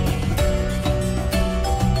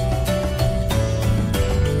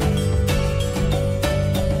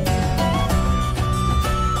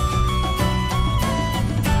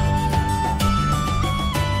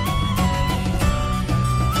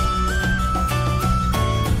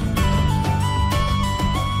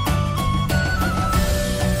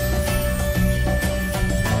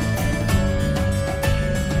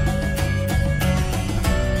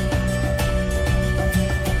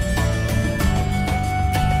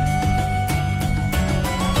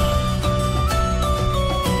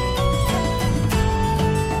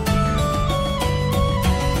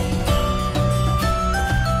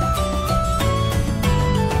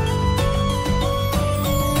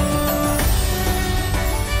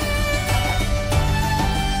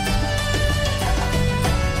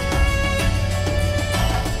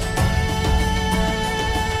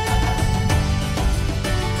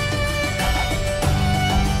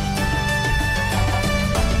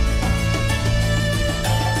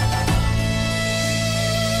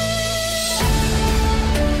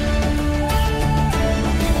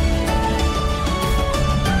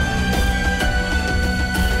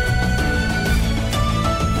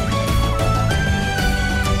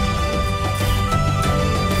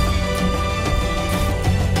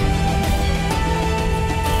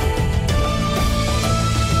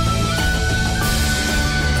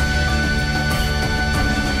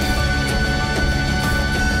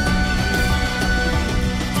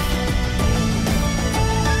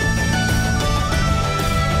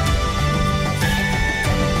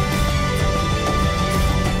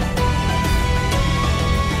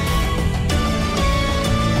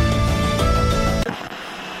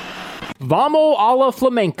 Vamo alla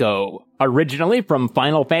Flamenco, originally from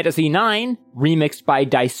Final Fantasy IX, remixed by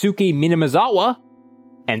Daisuke Minamizawa,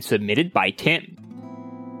 and submitted by Tim.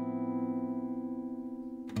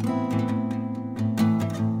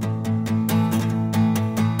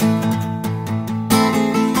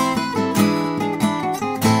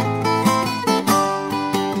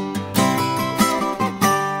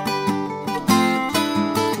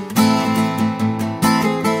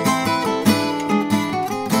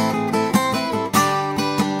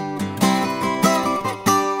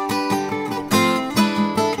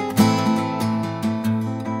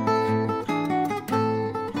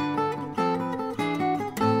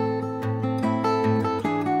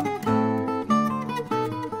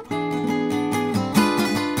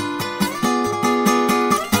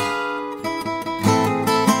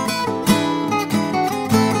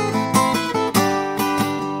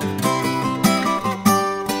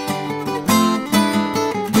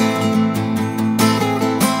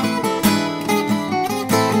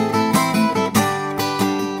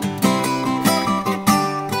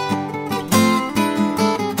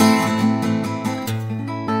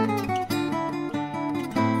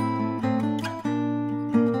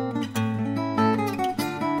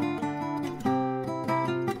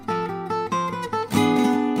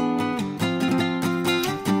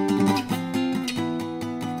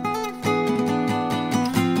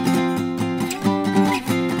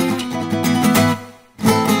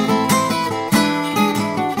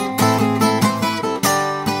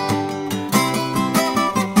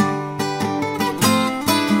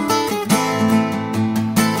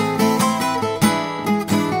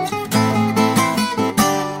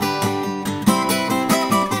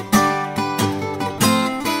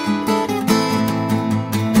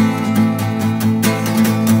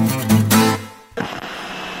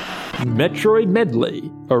 Metroid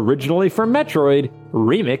Medley, originally from Metroid,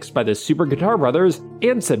 remixed by the Super Guitar Brothers,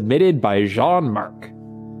 and submitted by Jean-Marc.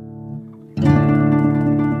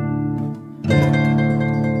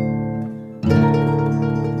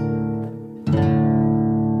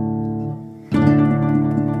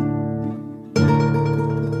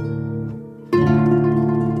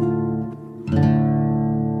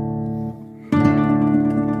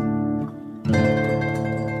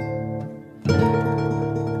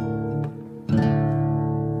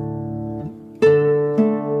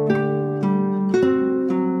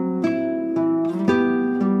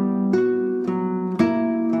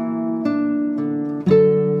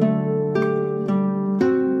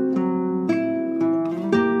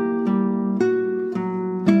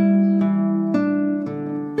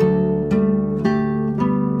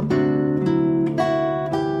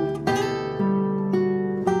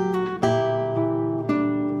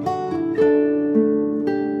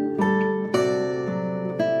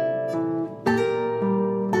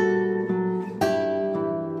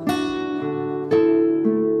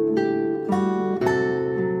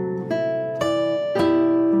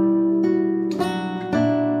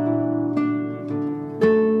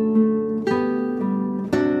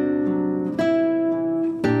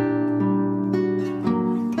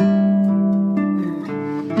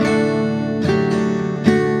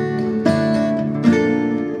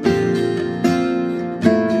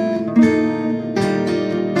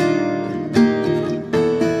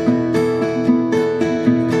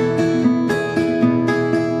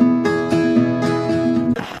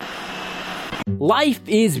 Life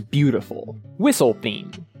is Beautiful, Whistle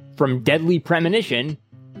Theme, from Deadly Premonition,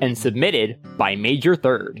 and submitted by Major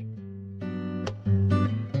Third.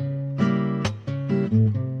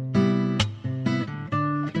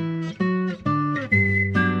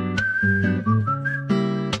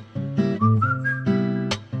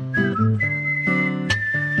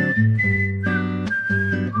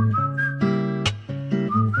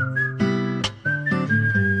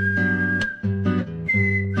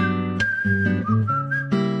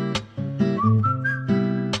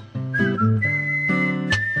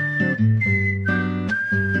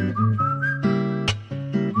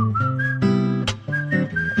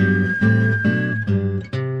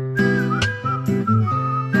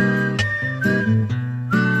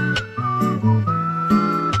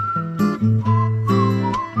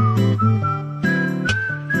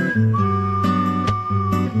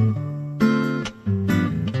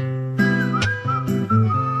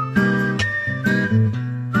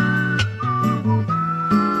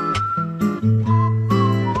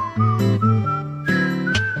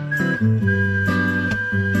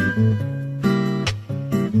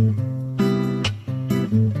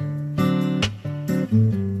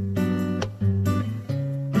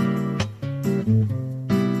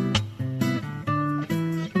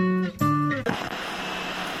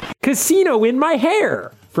 Casino in My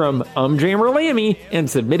Hair from Jammer Lammy and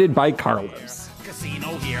submitted by Carlos.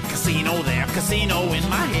 Casino here, casino there, casino in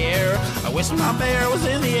my hair. I wish my bear was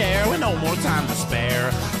in the air with no more time to spare.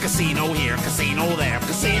 Casino here, casino there,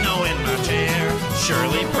 casino in my chair.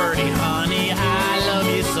 Shirley Purdy, honey, I love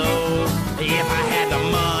you so. If I had the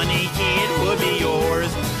money, it would be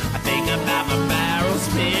yours. I think about the barrel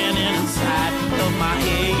spinning inside of my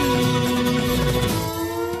head.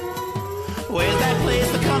 Where's that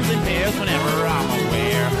place that comes in pairs whenever I'm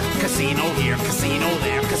aware? Casino here, casino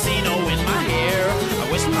there, casino in my hair.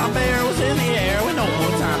 I wish my bear was in the air with no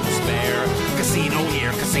more time to spare. Casino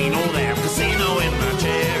here, casino there, casino in my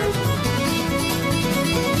chair.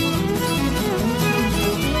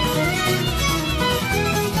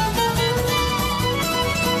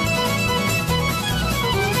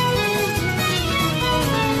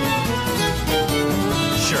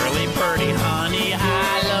 Shirley Purdy, honey,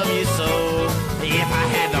 I love you so. If I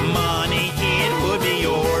had the money, it would be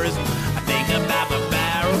yours. I think about the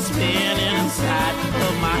barrel spinning inside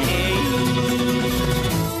of my head.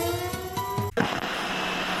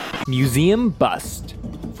 Museum Bust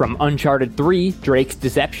from Uncharted 3 Drake's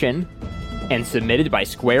Deception and submitted by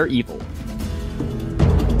Square Evil.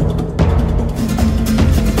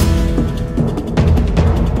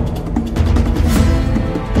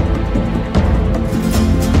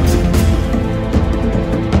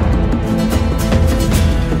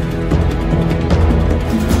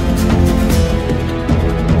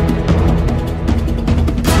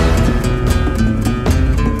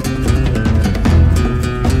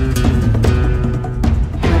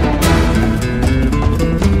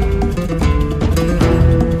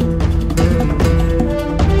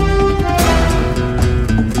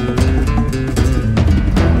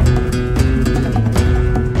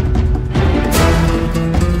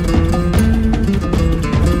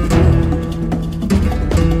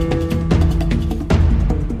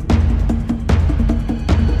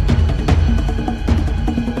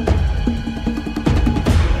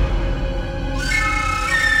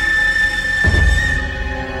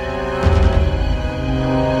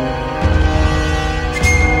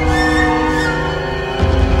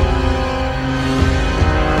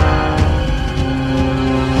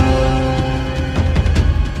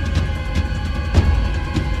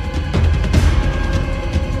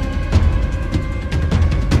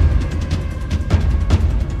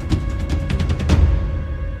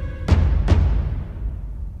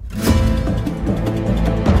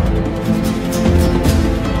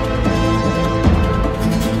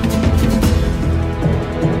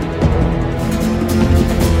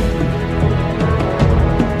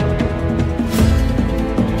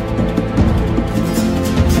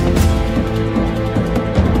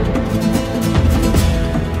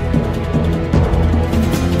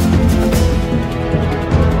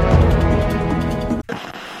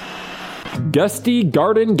 Gusty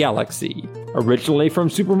Garden Galaxy, originally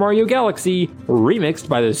from Super Mario Galaxy, remixed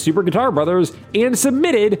by the Super Guitar Brothers, and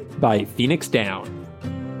submitted by Phoenix Down.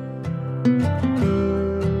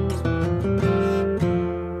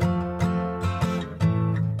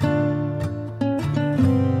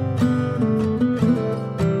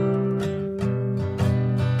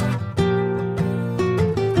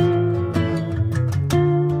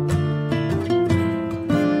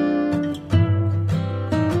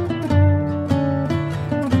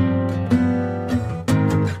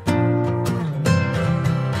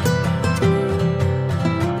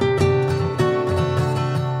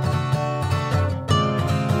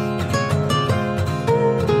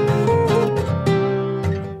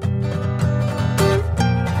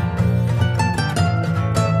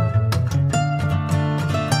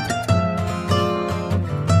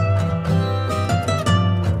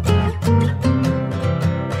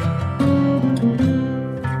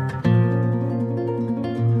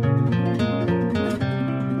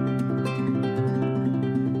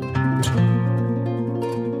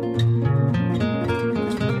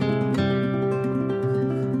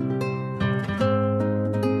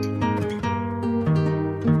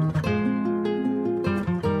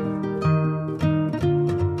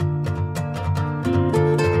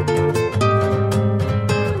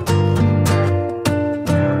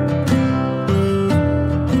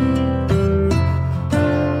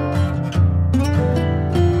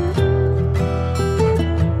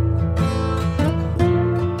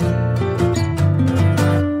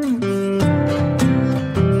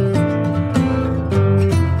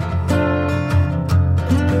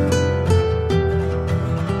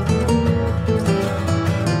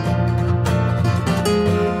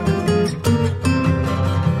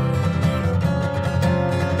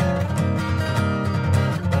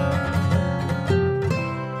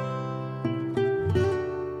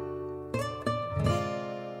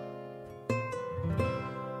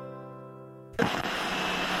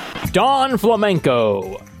 Don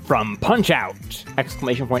Flamenco from Punch-Out! !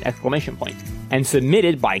 And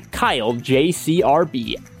submitted by Kyle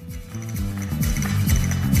JCRB.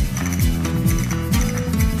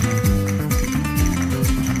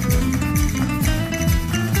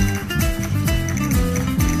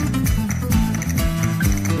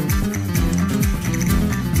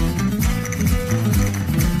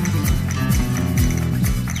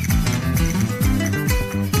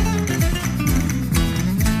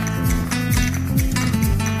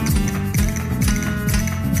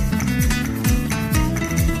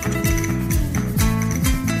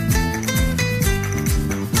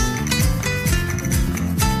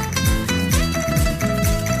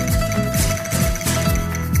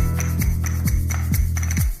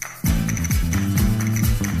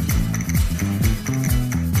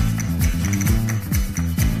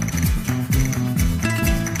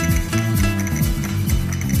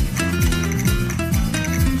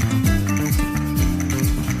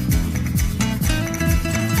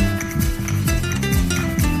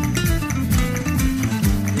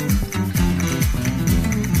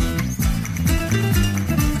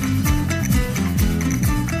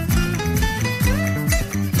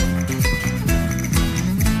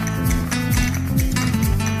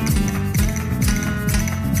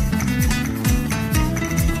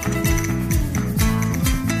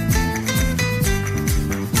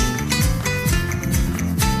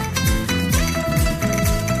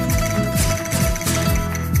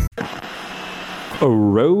 A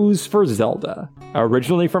Rose for Zelda,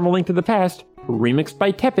 originally from A Link to the Past, remixed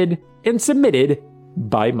by Tepid, and submitted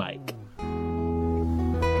by Mike.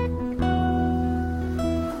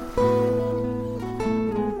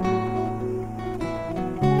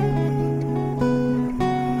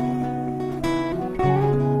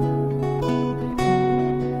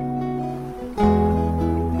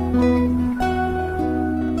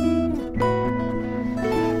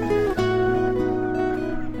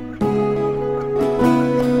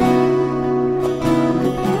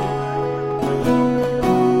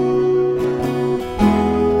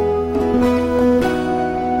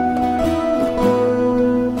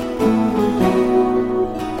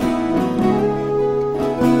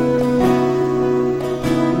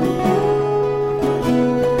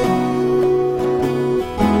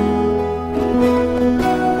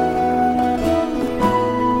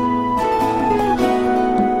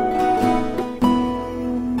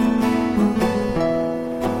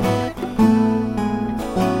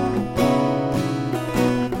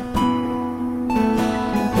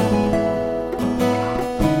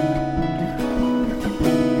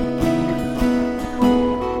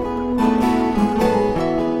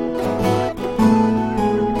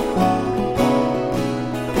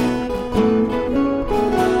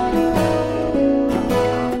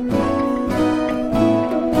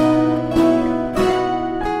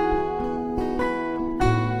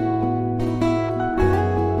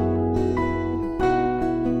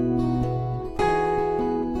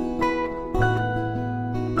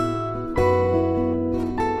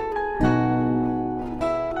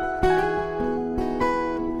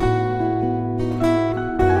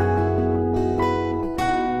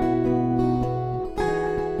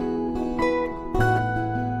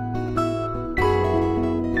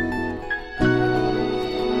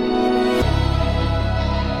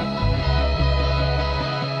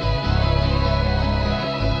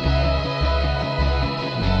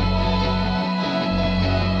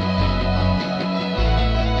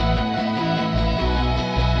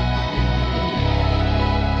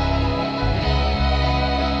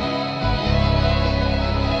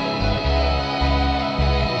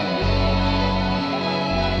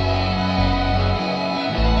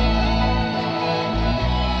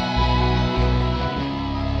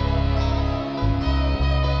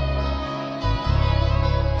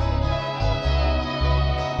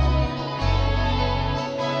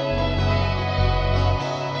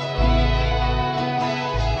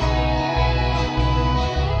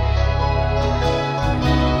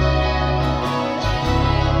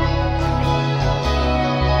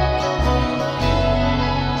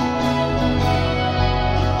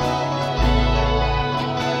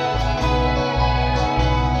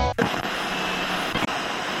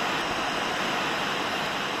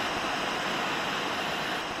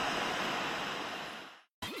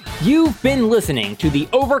 You've been listening to the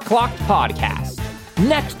Overclocked Podcast.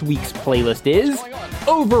 Next week's playlist is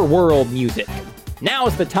Overworld music. Now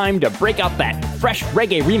is the time to break out that fresh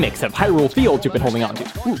reggae remix of Hyrule Fields you've been holding on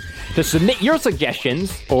to. Ooh. To submit your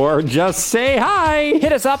suggestions, Or just say hi.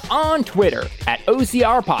 hit us up on Twitter at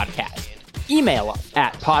OCR Podcast. Email us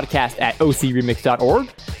at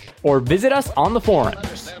podcast@ocremix.org or visit us on the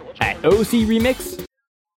forums. at ocremix.org.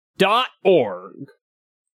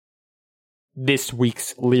 This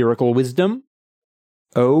week's lyrical wisdom.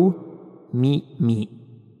 Oh, meet,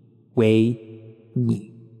 way, me.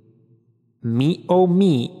 Me, oh,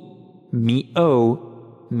 meet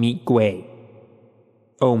gway.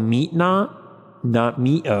 Oh, meet not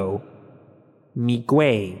me, oh. Me,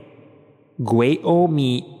 gway. Gway, oh,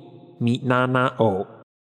 meet na, oh.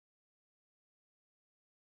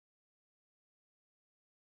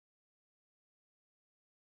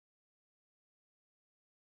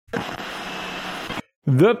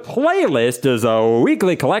 The playlist is a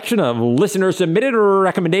weekly collection of listener-submitted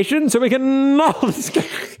recommendations, so we can all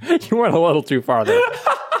discuss. You went a little too far there.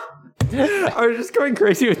 I was just going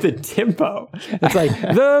crazy with the tempo. It's like,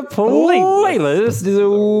 the playlist is a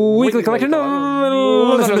weekly collection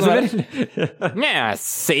of listener-submitted. Yeah,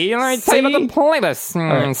 see? All right, say about the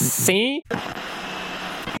playlist. See?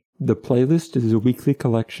 The playlist is a weekly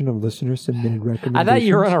collection of listener-submitted recommendations. I thought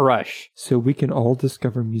you were in a rush. So we can all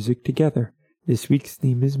discover music together. This week's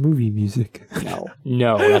theme is movie music.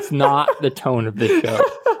 No, that's not the tone of this show.